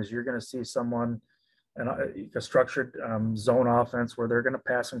time is you're going to see someone in a structured zone offense where they're going to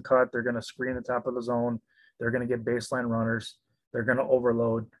pass and cut. They're going to screen the top of the zone. They're going to get baseline runners. They're going to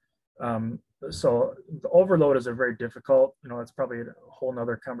overload. So the overload is a very difficult, it's probably a whole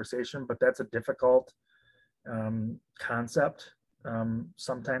nother conversation, but that's a difficult concept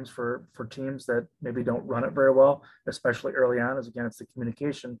sometimes for teams that maybe don't run it very well, especially early on, is again, it's the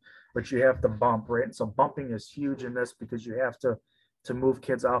communication, but you have to bump, right? And so bumping is huge in this because you have to move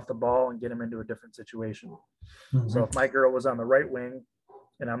kids off the ball and get them into a different situation. Mm-hmm. So if my girl was on the right wing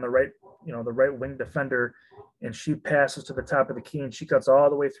and I'm the right wing defender, and she passes to the top of the key and she cuts all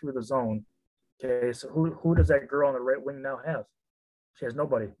the way through the zone. Okay, so who does that girl on the right wing now have? She has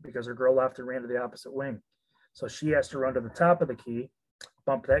nobody because her girl left and ran to the opposite wing. So she has to run to the top of the key,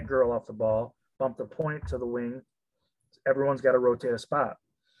 bump that girl off the ball, bump the point to the wing. Everyone's got to rotate a spot,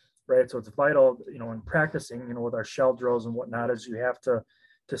 right? So it's vital, in practicing, with our shell drills and whatnot, is you have to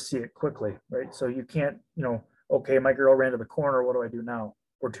see it quickly, right? So you can't, okay, my girl ran to the corner. What do I do now?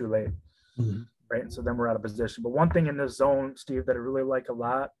 We're too late, mm-hmm. Right? And so then we're out of position. But one thing in this zone, Steve, that I really like a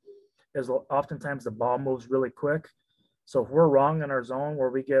lot is oftentimes the ball moves really quick. So if we're wrong in our zone where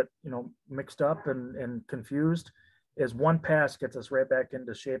we get, mixed up and confused, is one pass gets us right back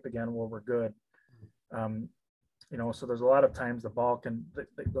into shape again where we're good. So there's a lot of times the ball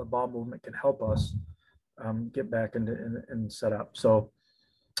movement can help us get back and set up. So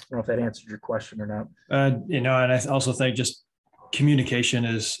I don't know if that answered your question or not. And I also think just communication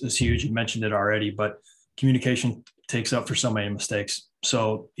is huge. You mentioned it already, but communication takes up for so many mistakes.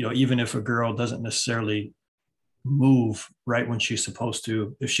 So, even if a girl doesn't necessarily move right when she's supposed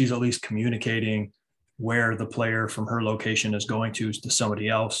to, if she's at least communicating where the player from her location is going to somebody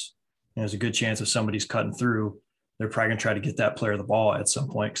else, there's a good chance if somebody's cutting through, they're probably going to try to get that player the ball at some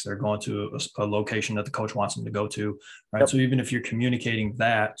point because they're going to a location that the coach wants them to go to, right? Yep. So even if you're communicating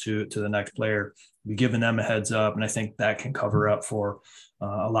that to the next player, you're giving them a heads up, and I think that can cover up for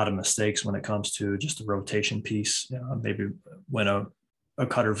a lot of mistakes when it comes to just the rotation piece. Maybe when a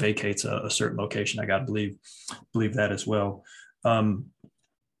cutter vacates a certain location, I got to believe that as well.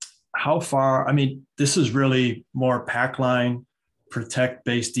 How far? I mean, this is really more pack line, protect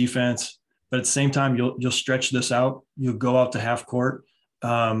based defense, but at the same time, you'll stretch this out. You'll go out to half court,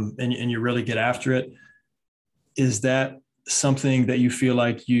 and you really get after it. Is that something that you feel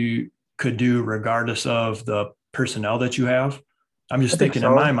like you could do regardless of the personnel that you have? I'm just thinking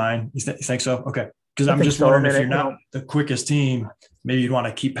in my mind. You think so? Okay. Because I'm just wondering if you're not the quickest team, maybe you'd want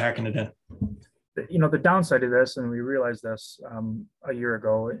to keep packing it in. The downside of this, and we realized this a year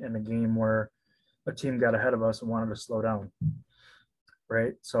ago in a game where a team got ahead of us and wanted to slow down,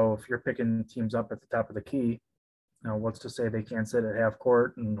 right? So if you're picking teams up at the top of the key, what's to say they can't sit at half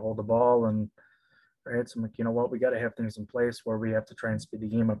court and hold the ball and right? So I'm like, you know what, we got to have things in place where we have to try and speed the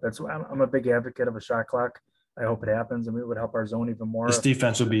game up. That's why I'm a big advocate of a shot clock. I hope it happens, and we would help our zone even more. This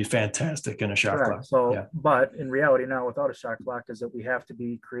defense would be fantastic in a shot clock. So, yeah. But in reality now, without a shot clock, is that we have to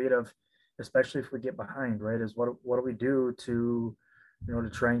be creative, especially if we get behind, right? Is what do we do to, to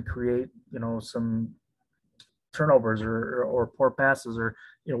try and create, some turnovers or poor passes, or,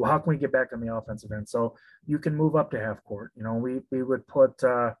 how can we get back on the offensive end? So you can move up to half court. We would put,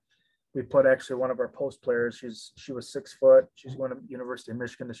 we put actually one of our post players. She was 6 foot. She's going to University of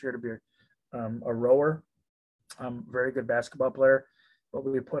Michigan this year to be a rower. Very good basketball player, but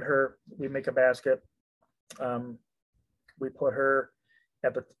we make a basket. We put her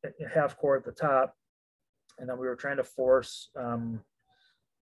at the half court at the top, and then we were trying to force the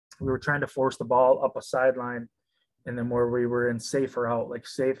ball up a sideline, and then where we were in safe or out, like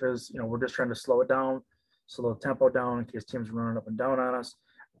safe is, we're just trying to slow it down, slow the tempo down in case teams are running up and down on us.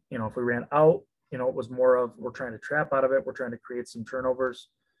 If we ran out, it was more of, we're trying to trap out of it. We're trying to create some turnovers.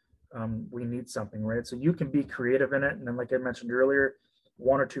 We need something, right? So you can be creative in it. And then, like I mentioned earlier,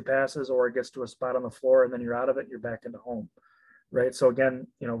 1 or 2 passes, or it gets to a spot on the floor and then you're out of it, you're back into home, right? So again,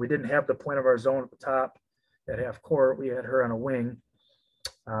 we didn't have the point of our zone at the top at half court. We had her on a wing.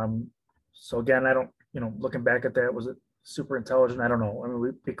 So again, I don't, looking back at that, was it super intelligent? I don't know. I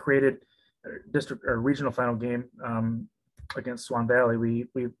mean, we created a district or regional final game against Swan Valley.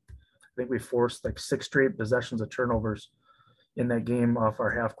 I think we forced like 6 straight possessions of turnovers in that game off our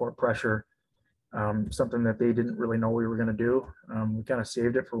half court pressure, something that they didn't really know we were going to do. We kind of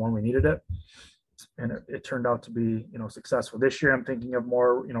saved it for when we needed it, and it turned out to be, successful. This year, I'm thinking of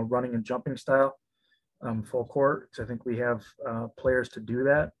more, running and jumping style, full court. So I think we have players to do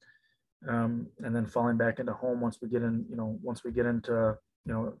that, and then falling back into home once we get into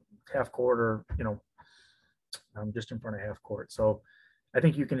half court or just in front of half court. So I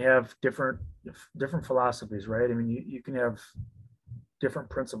think you can have different philosophies, right? I mean, you can have different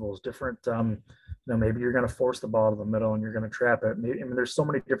principles, different, maybe you're going to force the ball to the middle and you're going to trap it. There's so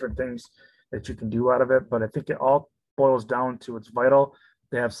many different things that you can do out of it, but I think it all boils down to, it's vital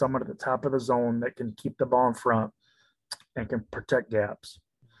to have someone at the top of the zone that can keep the ball in front and can protect gaps.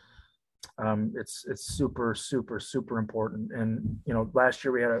 It's super, super, super important. And, you know, last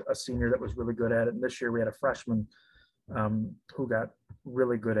year we had a senior that was really good at it. And this year we had a freshman who got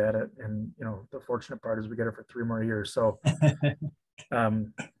really good at it. And, you know, the fortunate part is we get her for 3 more years. So,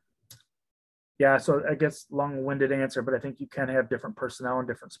 yeah, so I guess long-winded answer, but I think you can have different personnel in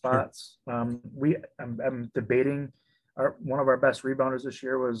different spots. Sure. I'm debating one of our best rebounders this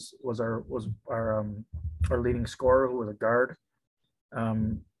year was our leading scorer, who was a guard.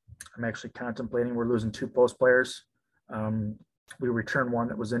 I'm actually contemplating, we're losing 2 post players. We returned one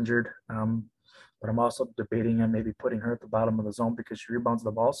that was injured, but I'm also debating on maybe putting her at the bottom of the zone because she rebounds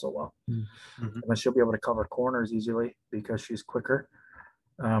the ball so well. Mm-hmm. And then she'll be able to cover corners easily because she's quicker.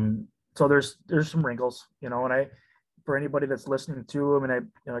 So there's some wrinkles, you know, and for anybody that's listening to them, and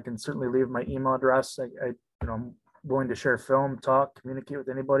I can certainly leave my email address. I'm willing to share film, talk, communicate with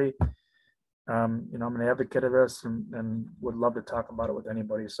anybody. I'm an advocate of this and would love to talk about it with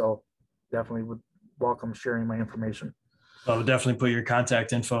anybody. So definitely would welcome sharing my information. I'll definitely put your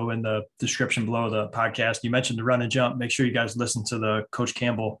contact info in the description below the podcast. You mentioned the run and jump. Make sure you guys listen to the Coach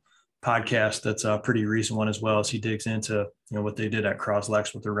Campbell podcast. That's a pretty recent one as well, as he digs into, what they did at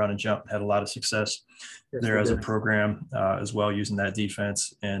Croslex with the run and jump. Had a lot of success there as a program as well, using that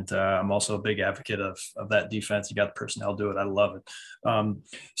defense. And I'm also a big advocate of that defense. You got the personnel do it. I love it.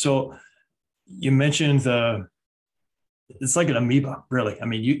 So you mentioned it's like an amoeba, really. I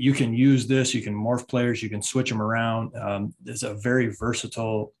mean, you can use this, you can morph players, you can switch them around. It's a very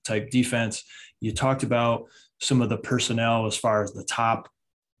versatile type defense. You talked about some of the personnel as far as the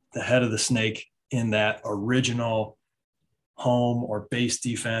head of the snake in that original home or base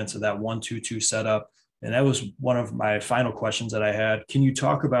defense, or that 1-2-2 setup. And that was one of my final questions that I had. Can you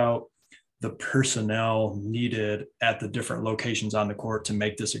talk about the personnel needed at the different locations on the court to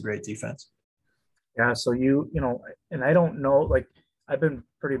make this a great defense? Yeah. So and I don't know, like, I've been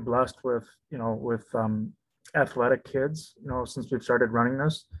pretty blessed with athletic kids, since we've started running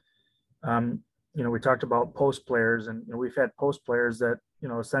this. We talked about post players, and we've had post players that,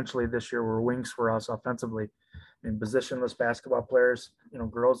 essentially this year were wings for us offensively, and positionless basketball players,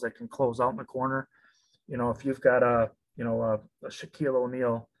 girls that can close out in the corner. If you've got a Shaquille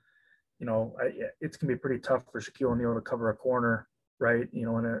O'Neal, it's going to be pretty tough for Shaquille O'Neal to cover a corner, right?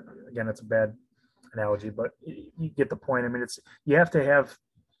 And again, it's a bad analogy, but you get the point. I mean, you have to have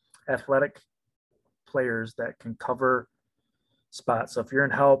athletic players that can cover spots. So if you're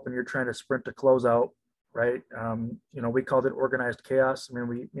in help and you're trying to sprint to closeout, right? We called it organized chaos. I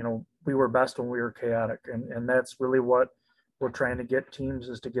mean, we were best when we were chaotic, and that's really what we're trying to get teams,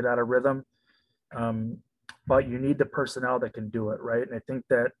 is to get out of rhythm. But you need the personnel that can do it, right? And I think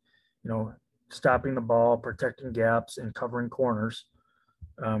that, stopping the ball, protecting gaps, and covering corners,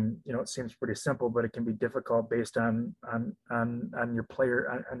 it seems pretty simple, but it can be difficult based on your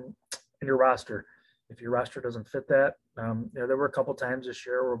player and your roster. If your roster doesn't fit that, there were a couple times this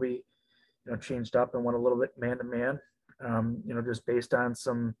year where we, changed up and went a little bit man to man, just based on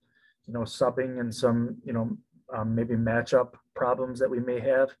some, subbing and some, maybe matchup problems that we may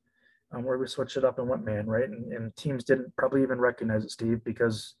have, where we switched it up and went man, right? And teams didn't probably even recognize it, Steve,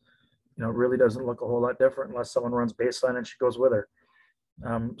 because, it really doesn't look a whole lot different unless someone runs baseline and she goes with her.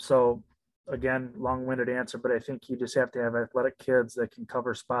 So again, long-winded answer, but I think you just have to have athletic kids that can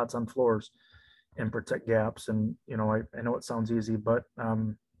cover spots on floors and protect gaps. And, I know it sounds easy, but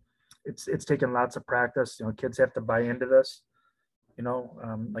it's taken lots of practice. Kids have to buy into this,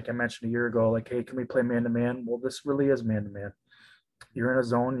 like I mentioned a year ago, like, hey, can we play man-to-man? Well, this really is man-to-man. You're in a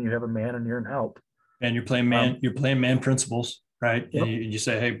zone and you have a man and you're in help. And you're playing man principles. Right. Yep. And you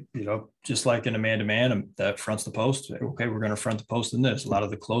say, hey, just like in a man-to-man that fronts the post. Okay, we're going to front the post in this. A lot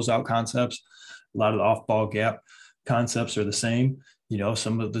of the closeout concepts, a lot of the off-ball gap concepts are the same.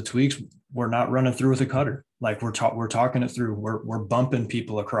 Some of the tweaks, we're not running through with a cutter. Like we're talking it through. We're bumping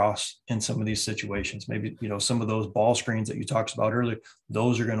people across in some of these situations. Maybe, some of those ball screens that you talked about earlier,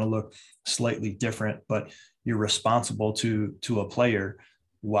 those are going to look slightly different, but you're responsible to a player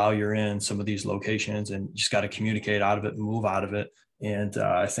while you're in some of these locations, and you just got to communicate out of it and move out of it. And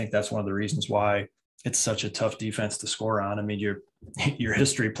I think that's one of the reasons why it's such a tough defense to score on. I mean, your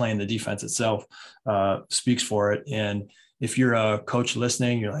history playing the defense itself speaks for it. And if you're a coach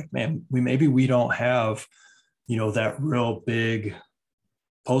listening, you're like, man, we don't have, that real big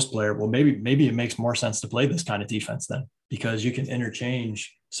post player. Well, maybe it makes more sense to play this kind of defense then, because you can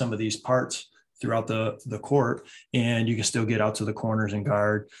interchange some of these parts throughout the court, and you can still get out to the corners and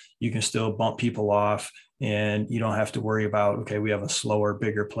guard. You can still bump people off, and you don't have to worry about, okay, we have a slower,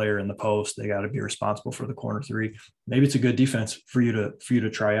 bigger player in the post. They got to be responsible for the corner three. Maybe it's a good defense for you to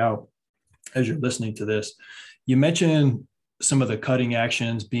try out as you're listening to this. You mentioned some of the cutting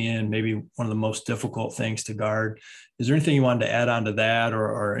actions being maybe one of the most difficult things to guard. Is there anything you wanted to add on to that,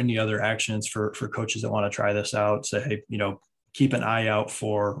 or any other actions for coaches that want to try this out? Say, hey, keep an eye out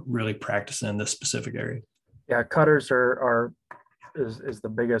for really practicing this specific area. Yeah, cutters is the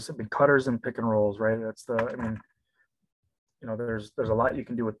biggest. I mean, cutters and pick and rolls, right? There's a lot you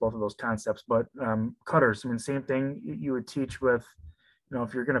can do with both of those concepts, but cutters, I mean, same thing you would teach with,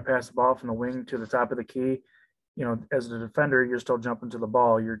 if you're going to pass the ball from the wing to the top of the key, as a defender, you're still jumping to the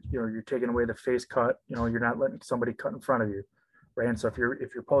ball. You're taking away the face cut. You're not letting somebody cut in front of you, right? And so if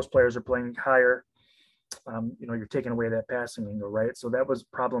your post players are playing higher, you're taking away that passing angle, right? So that was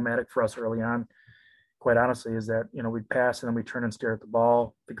problematic for us early on. Quite honestly, is that we'd pass and then we turn and stare at the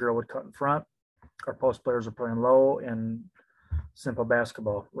ball. The girl would cut in front. Our post players are playing low and simple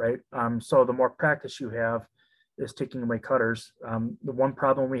basketball, right? So the more practice you have is taking away cutters. The one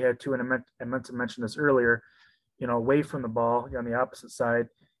problem we had too, and I meant to mention this earlier, away from the ball, on the opposite side,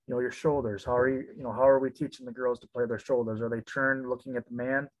 your shoulders. How are we teaching the girls to play their shoulders? Are they turned looking at the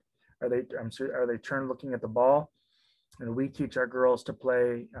man? Are they turned looking at the ball? And we teach our girls to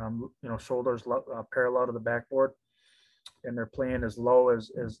play, shoulders parallel to the backboard, and they're playing as low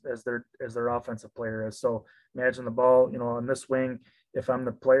as their offensive player is. So imagine the ball, on this wing. If I'm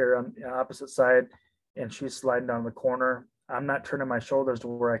the player on the opposite side, and she's sliding down the corner, I'm not turning my shoulders to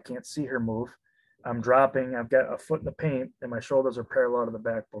where I can't see her move. I'm dropping. I've got a foot in the paint, and my shoulders are parallel to the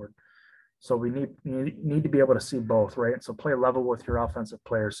backboard. So we need to be able to see both, right? So play level with your offensive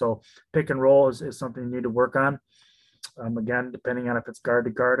player. So pick and roll is something you need to work on. Again, depending on if it's guard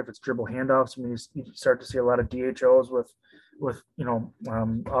to guard, if it's dribble handoffs, you start to see a lot of DHOs with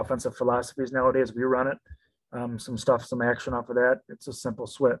offensive philosophies nowadays. We run it, some action off of that. It's a simple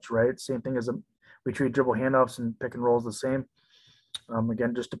switch, right? Same thing as we treat dribble handoffs and pick and rolls the same.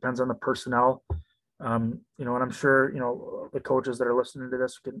 Again, just depends on the personnel. And I'm sure, the coaches that are listening to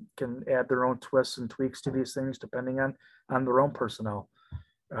this can add their own twists and tweaks to these things depending on their own personnel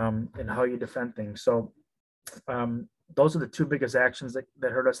and how you defend things. So those are the two biggest actions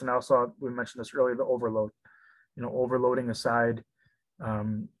that hurt us. And also, we mentioned this earlier, the overload. Overloading aside,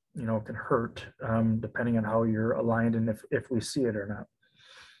 can hurt depending on how you're aligned and if we see it or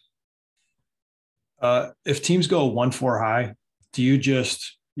not. If teams go 1-4 high, do you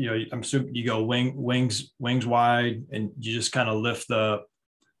just I'm assuming you go wings wide, and you just kind of lift the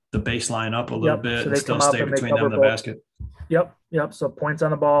baseline up a little bit and still stay between them and the basket? Yep. So points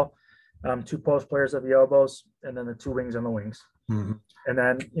on the ball, two post players at the elbows, and then the two wings on the wings. Mm-hmm. And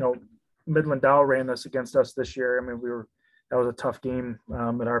then, Midland Dow ran this against us this year. I mean, that was a tough game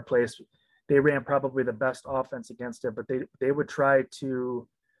at our place. They ran probably the best offense against it, but they would try to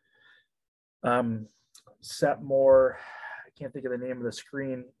set more. I can't think of the name of the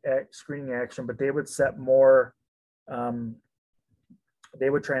screening action, but they would set more. They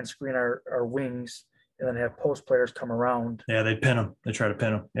would try and screen our wings and then have post players come around. Yeah, they pin them. They try to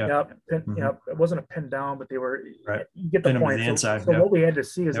pin them. Yeah. Yep. It wasn't a pin down, but they were. Right. You get the pin point. Them to the inside. So what we had to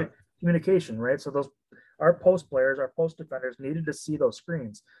see is communication, right? So our post players, our post defenders needed to see those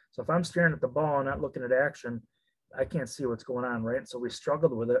screens. So if I'm staring at the ball and not looking at action, I can't see what's going on, right? So we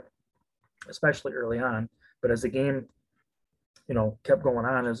struggled with it, especially early on. But as the game, kept going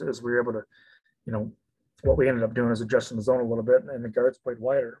on, as we were able to, what we ended up doing is adjusting the zone a little bit, and the guards played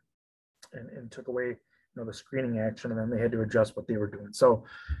wider and took away, the screening action, and then they had to adjust what they were doing. So,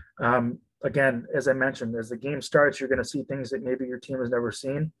 again, as I mentioned, as the game starts, you're going to see things that maybe your team has never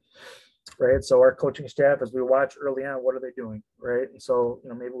seen, right? So our coaching staff, as we watch early on, what are they doing, right? And so,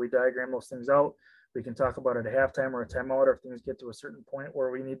 maybe we diagram those things out. We can talk about it at halftime or a timeout, or if things get to a certain point where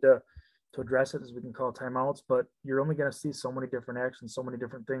we need to address it, as we can call timeouts. But you're only going to see so many different actions, so many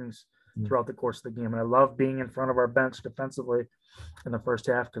different things throughout the course of the game. And I love being in front of our bench defensively in the first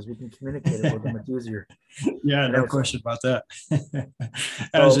half because we can communicate it with them. It's easier. Yeah, no question about that.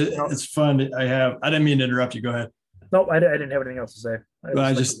 It's fun. I didn't mean to interrupt you. Go ahead. No, I didn't have anything else to say.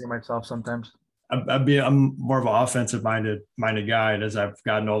 I just like myself sometimes. I'm more of an offensive minded guy, and as I've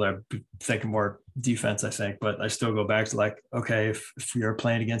gotten older, I'm thinking more defense, I think, but I still go back to okay, if you're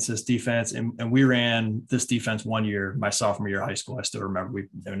playing against this defense, and we ran this defense one year, my sophomore year of high school, I still remember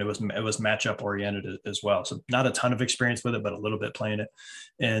it was matchup oriented as well. So not a ton of experience with it, but a little bit playing it.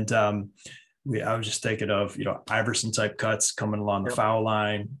 And I was just thinking of, Iverson type cuts coming along the foul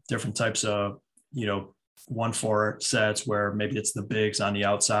line, different types of, 1-4 sets where maybe it's the bigs on the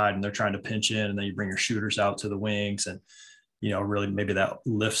outside and they're trying to pinch in, and then you bring your shooters out to the wings, and really maybe that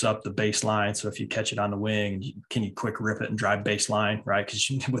lifts up the baseline. So if you catch it on the wing, can you quick rip it and drive baseline, right?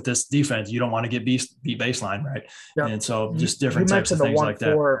 Because with this defense, you don't want to get beat baseline, right? Yep. And so just different types of things like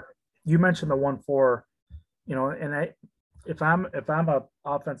that. You mentioned the 1-4, and if I'm a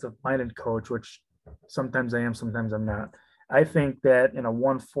offensive minded coach, which sometimes I am, sometimes I'm not, I think that in a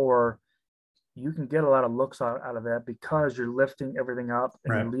 1-4, you can get a lot of looks out of that because you're lifting everything up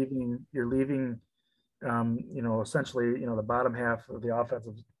and Right. you're leaving essentially, the bottom half of the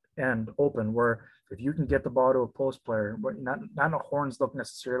offensive end open, where if you can get the ball to a post player, not a horns look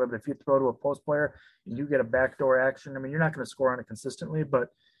necessarily, but if you throw to a post player and you get a backdoor action, I mean, you're not going to score on it consistently, but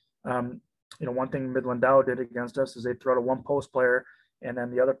one thing Midland Dow did against us is they throw to one post player and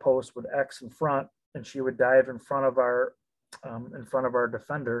then the other post with X in front, and she would dive in front of our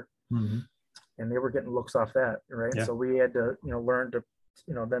defender, Mm-hmm. and they were getting looks off that, right? Yeah. So we had to, learn to,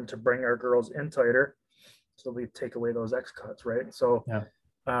 then to bring our girls in tighter, so we take away those X cuts, right? So, Yeah.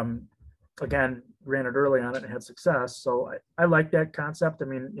 Again, ran it early on it and had success. So I like that concept. I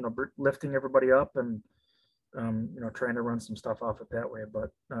mean, lifting everybody up and, trying to run some stuff off it that way. But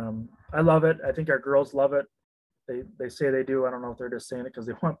I love it. I think our girls love it. They say they do. I don't know if they're just saying it because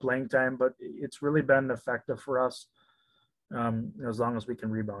they want playing time, but it's really been effective for us, as long as we can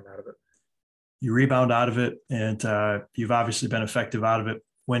rebound out of it. You rebound out of it, and you've obviously been effective out of it.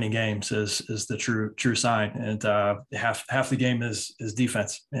 Winning games is the true sign, and half the game is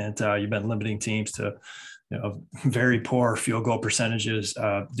defense, and you've been limiting teams to very poor field goal percentages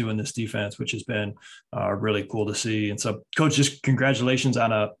doing this defense, which has been really cool to see. And so, Coach, just congratulations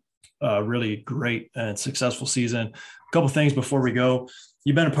on a really great and successful season. A couple things before we go.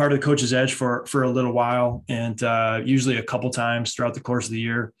 You've been a part of the Coach's Edge for a little while, and usually a couple times throughout the course of the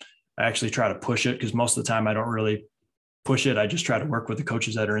year, I actually try to push it because most of the time I don't really push it. I just try to work with the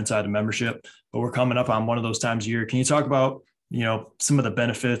coaches that are inside the membership, but we're coming up on one of those times a year. Can you talk about, some of the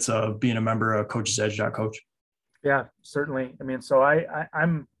benefits of being a member of Coach's Edge, Coach? Yeah, certainly. I mean, so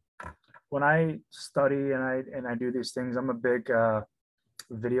I'm when I study and I do these things, I'm a big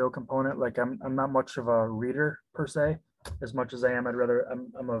video component. Like I'm not much of a reader per se, as much as I am.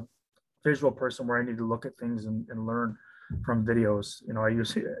 I'm a visual person where I need to look at things and learn from videos. I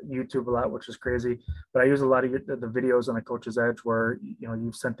use YouTube a lot, which is crazy, but I use a lot of the videos on the Coach's Edge where,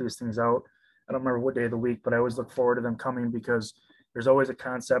 you've sent these things out. I don't remember what day of the week, but I always look forward to them coming because there's always a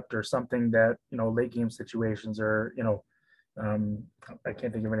concept or something that, late game situations or, I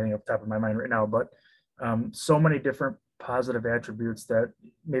can't think of anything off the top of my mind right now, but so many different positive attributes that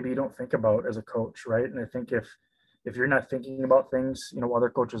maybe you don't think about as a coach. Right. And I think if you're not thinking about things, other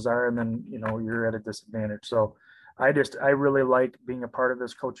coaches are, and then, you're at a disadvantage. So I really like being a part of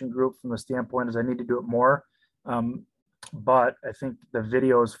this coaching group from the standpoint is I need to do it more. But I think the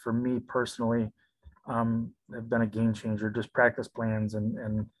videos for me personally have been a game changer, just practice plans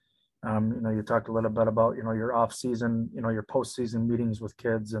and you talked a little bit about, your off season, your postseason meetings with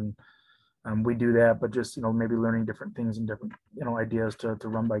kids, and we do that, but just, maybe learning different things and different, ideas to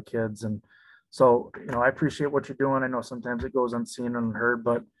run by kids. And so, I appreciate what you're doing. I know sometimes it goes unseen and unheard,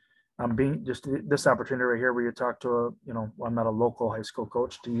 but being just this opportunity right here where you talk to I'm not a local high school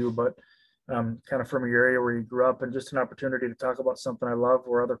coach to you, but kind of from your area where you grew up, and just an opportunity to talk about something I love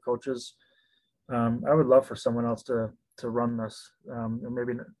where other coaches, I would love for someone else to run this.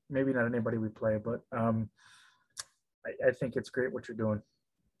 Maybe not anybody we play, but I think it's great what you're doing.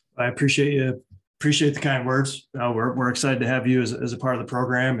 I appreciate you. Appreciate the kind words. We're excited to have you as a part of the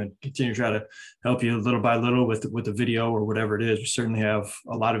program and continue to try to help you little by little with the video or whatever it is. We certainly have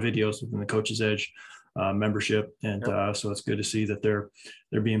a lot of videos within the Coach's Edge membership, and so it's good to see that they're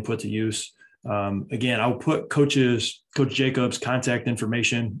being put to use. Again, I'll put Coach Jacobs' contact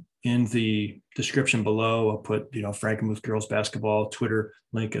information in the description below. I'll put Frankenmuth girls basketball Twitter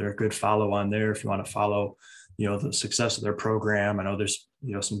link and a good follow on there if you want to follow the success of their program. I know there's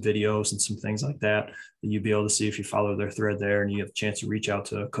some videos and some things like that you'd be able to see if you follow their thread there, and you have a chance to reach out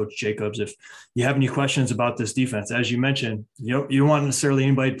to Coach Jacobs if you have any questions about this defense. As you mentioned, you don't want necessarily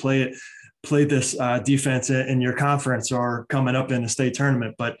anybody to play this defense in your conference or coming up in the state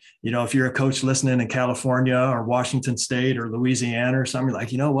tournament. But, if you're a coach listening in California or Washington State or Louisiana or something,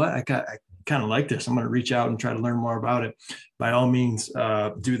 like, I kind of like this, I'm going to reach out and try to learn more about it. By all means,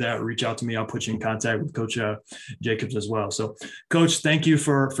 do that. Reach out to me. I'll put you in contact with Coach Jacobs as well. So, Coach, thank you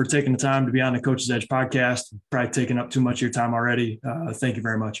for taking the time to be on the Coach's Edge podcast. Probably taking up too much of your time already. Thank you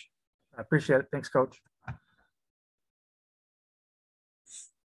very much. I appreciate it. Thanks, Coach.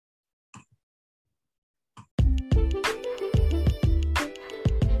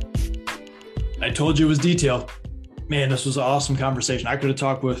 I told you it was detailed. Man, this was an awesome conversation. I could have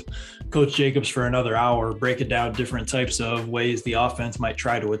talked with Coach Jacobs for another hour, break it down different types of ways the offense might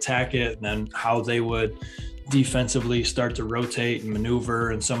try to attack it, and then how they would defensively start to rotate and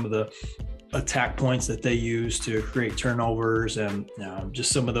maneuver, and some of the attack points that they use to create turnovers and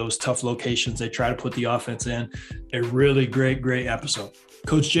just some of those tough locations they try to put the offense in. A really great episode.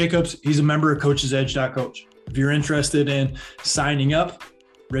 Coach Jacobs, he's a member of coachesedge.coach. If you're interested in signing up,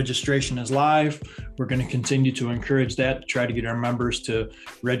 registration is live. We're going to continue to encourage that, to try to get our members to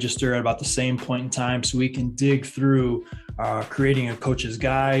register at about the same point in time so we can dig through creating a coach's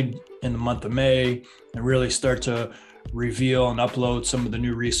guide in the month of May and really start to reveal and upload some of the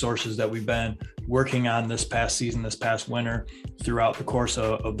new resources that we've been working on this past season, this past winter, throughout the course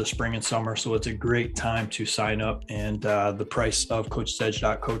of the spring and summer. So it's a great time to sign up, and the price of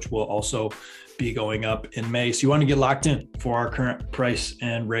coachesedge.coach will also be going up in May. So you want to get locked in for our current price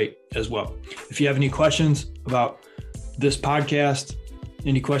and rate as well. If you have any questions about this podcast,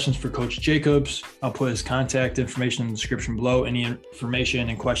 any questions for Coach Jacobs, I'll put his contact information in the description below. Any information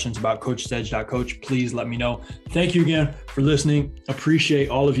and questions about coachesedge.coach, please let me know. Thank you again for listening. Appreciate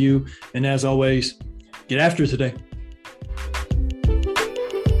all of you. And as always, get after it today.